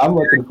that I'm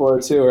looking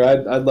forward to, or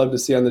I'd love to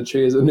see on the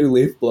tree, is a new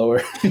leaf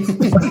blower.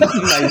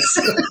 Nice.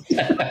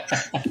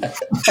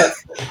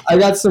 I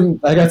got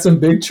some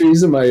big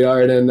trees in my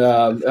yard, and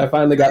I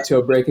finally got to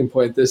a breaking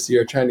point this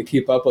year trying to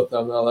keep up with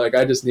them.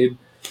 I just need.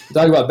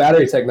 Talking about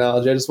battery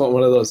technology, I just want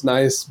one of those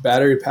nice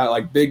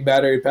big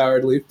battery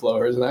powered leaf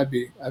blowers, and I'd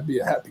be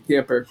a happy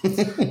camper.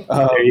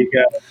 There you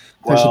go.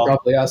 I should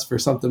probably ask for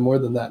something more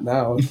than that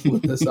now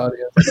with this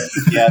audience.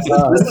 Yeah,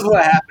 this is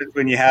what happens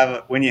when you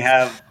have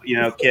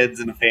kids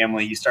in a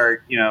family. You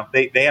start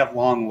they have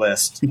long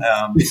lists, so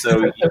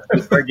you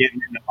start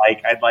getting into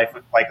I'd like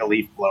a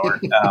leaf blower.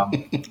 I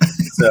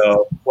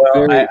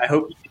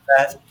hope you get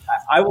that.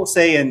 I will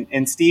say,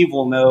 and Steve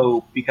will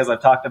know because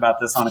I've talked about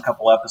this on a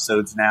couple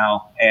episodes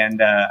now,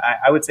 and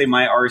I would say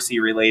my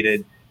RC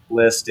related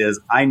list is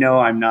I know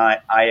I'm not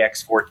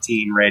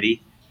iX14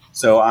 ready.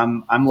 So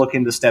I'm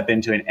looking to step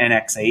into an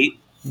NX8,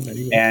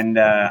 and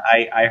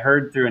I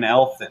heard through an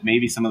elf that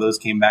maybe some of those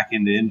came back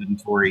into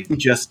inventory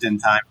just in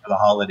time for the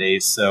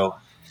holidays. So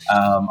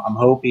I'm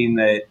hoping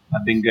that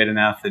I've been good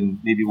enough, and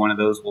maybe one of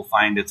those will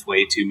find its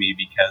way to me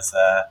because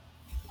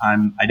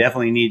I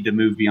definitely need to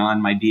move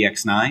beyond my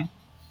DX9,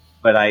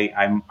 but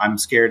I'm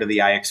scared of the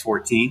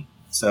iX14.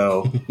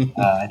 So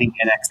I think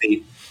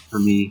NX8 for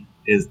me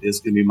is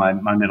going to be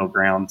my middle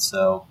ground.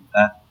 So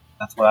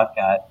that's what I've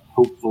got.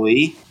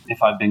 Hopefully,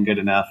 if I've been good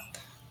enough,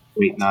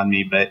 waiting on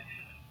me. But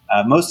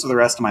most of the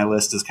rest of my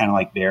list is kind of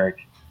like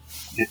Derek.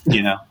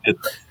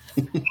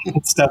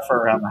 It's stuff for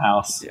around the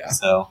house. Yeah.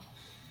 So,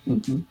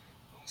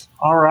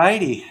 All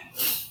righty.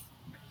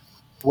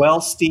 Well,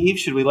 Steve,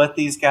 should we let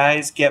these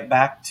guys get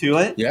back to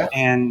it? Yeah.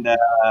 And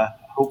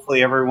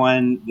hopefully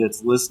everyone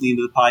that's listening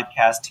to the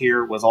podcast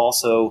here was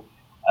also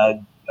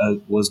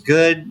was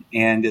good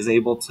and is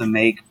able to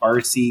make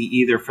RC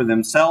either for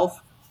themselves.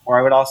 Or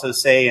I would also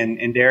say,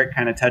 and Derek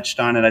kind of touched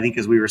on it, I think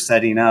as we were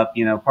setting up,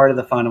 part of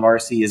the fun of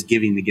RC is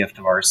giving the gift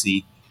of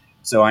RC.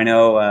 So I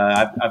know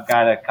I've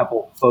got a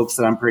couple folks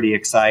that I'm pretty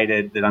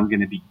excited that I'm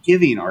going to be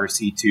giving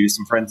RC to,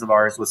 some friends of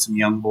ours with some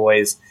young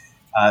boys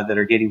that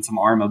are getting some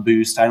ARMA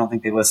boost. I don't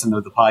think they listen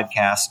to the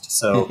podcast.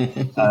 So,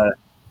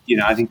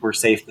 I think we're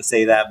safe to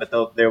say that, but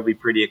they'll be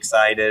pretty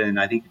excited. And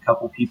I think a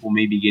couple people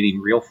may be getting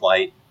Real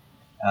Flight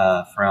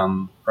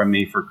from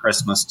me for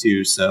Christmas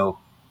too. So,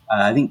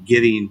 I think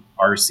giving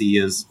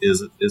RC is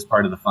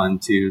part of the fun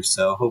too.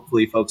 So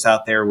hopefully folks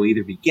out there will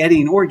either be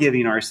getting or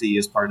giving RC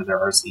as part of their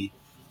RC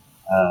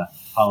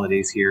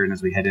holidays here and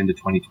as we head into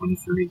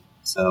 2023.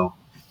 So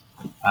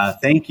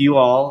thank you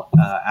all,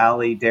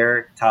 Allie,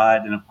 Derek,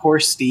 Todd, and of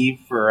course Steve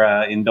for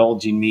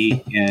indulging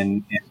me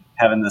in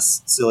having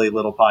this silly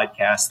little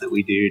podcast that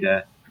we do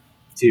to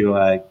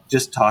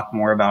just talk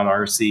more about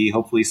RC.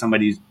 Hopefully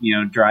somebody's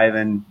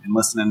driving and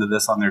listening to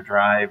this on their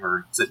drive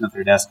or sitting at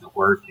their desk at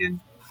work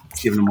and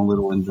it's giving them a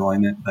little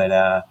enjoyment,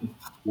 but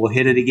we'll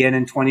hit it again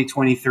in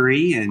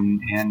 2023,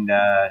 and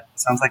it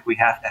sounds like we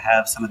have to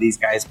have some of these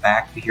guys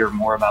back to hear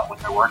more about what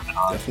they're working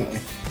on. Definitely.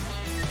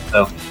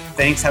 So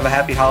thanks. Have a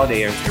happy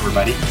holiday,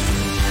 everybody.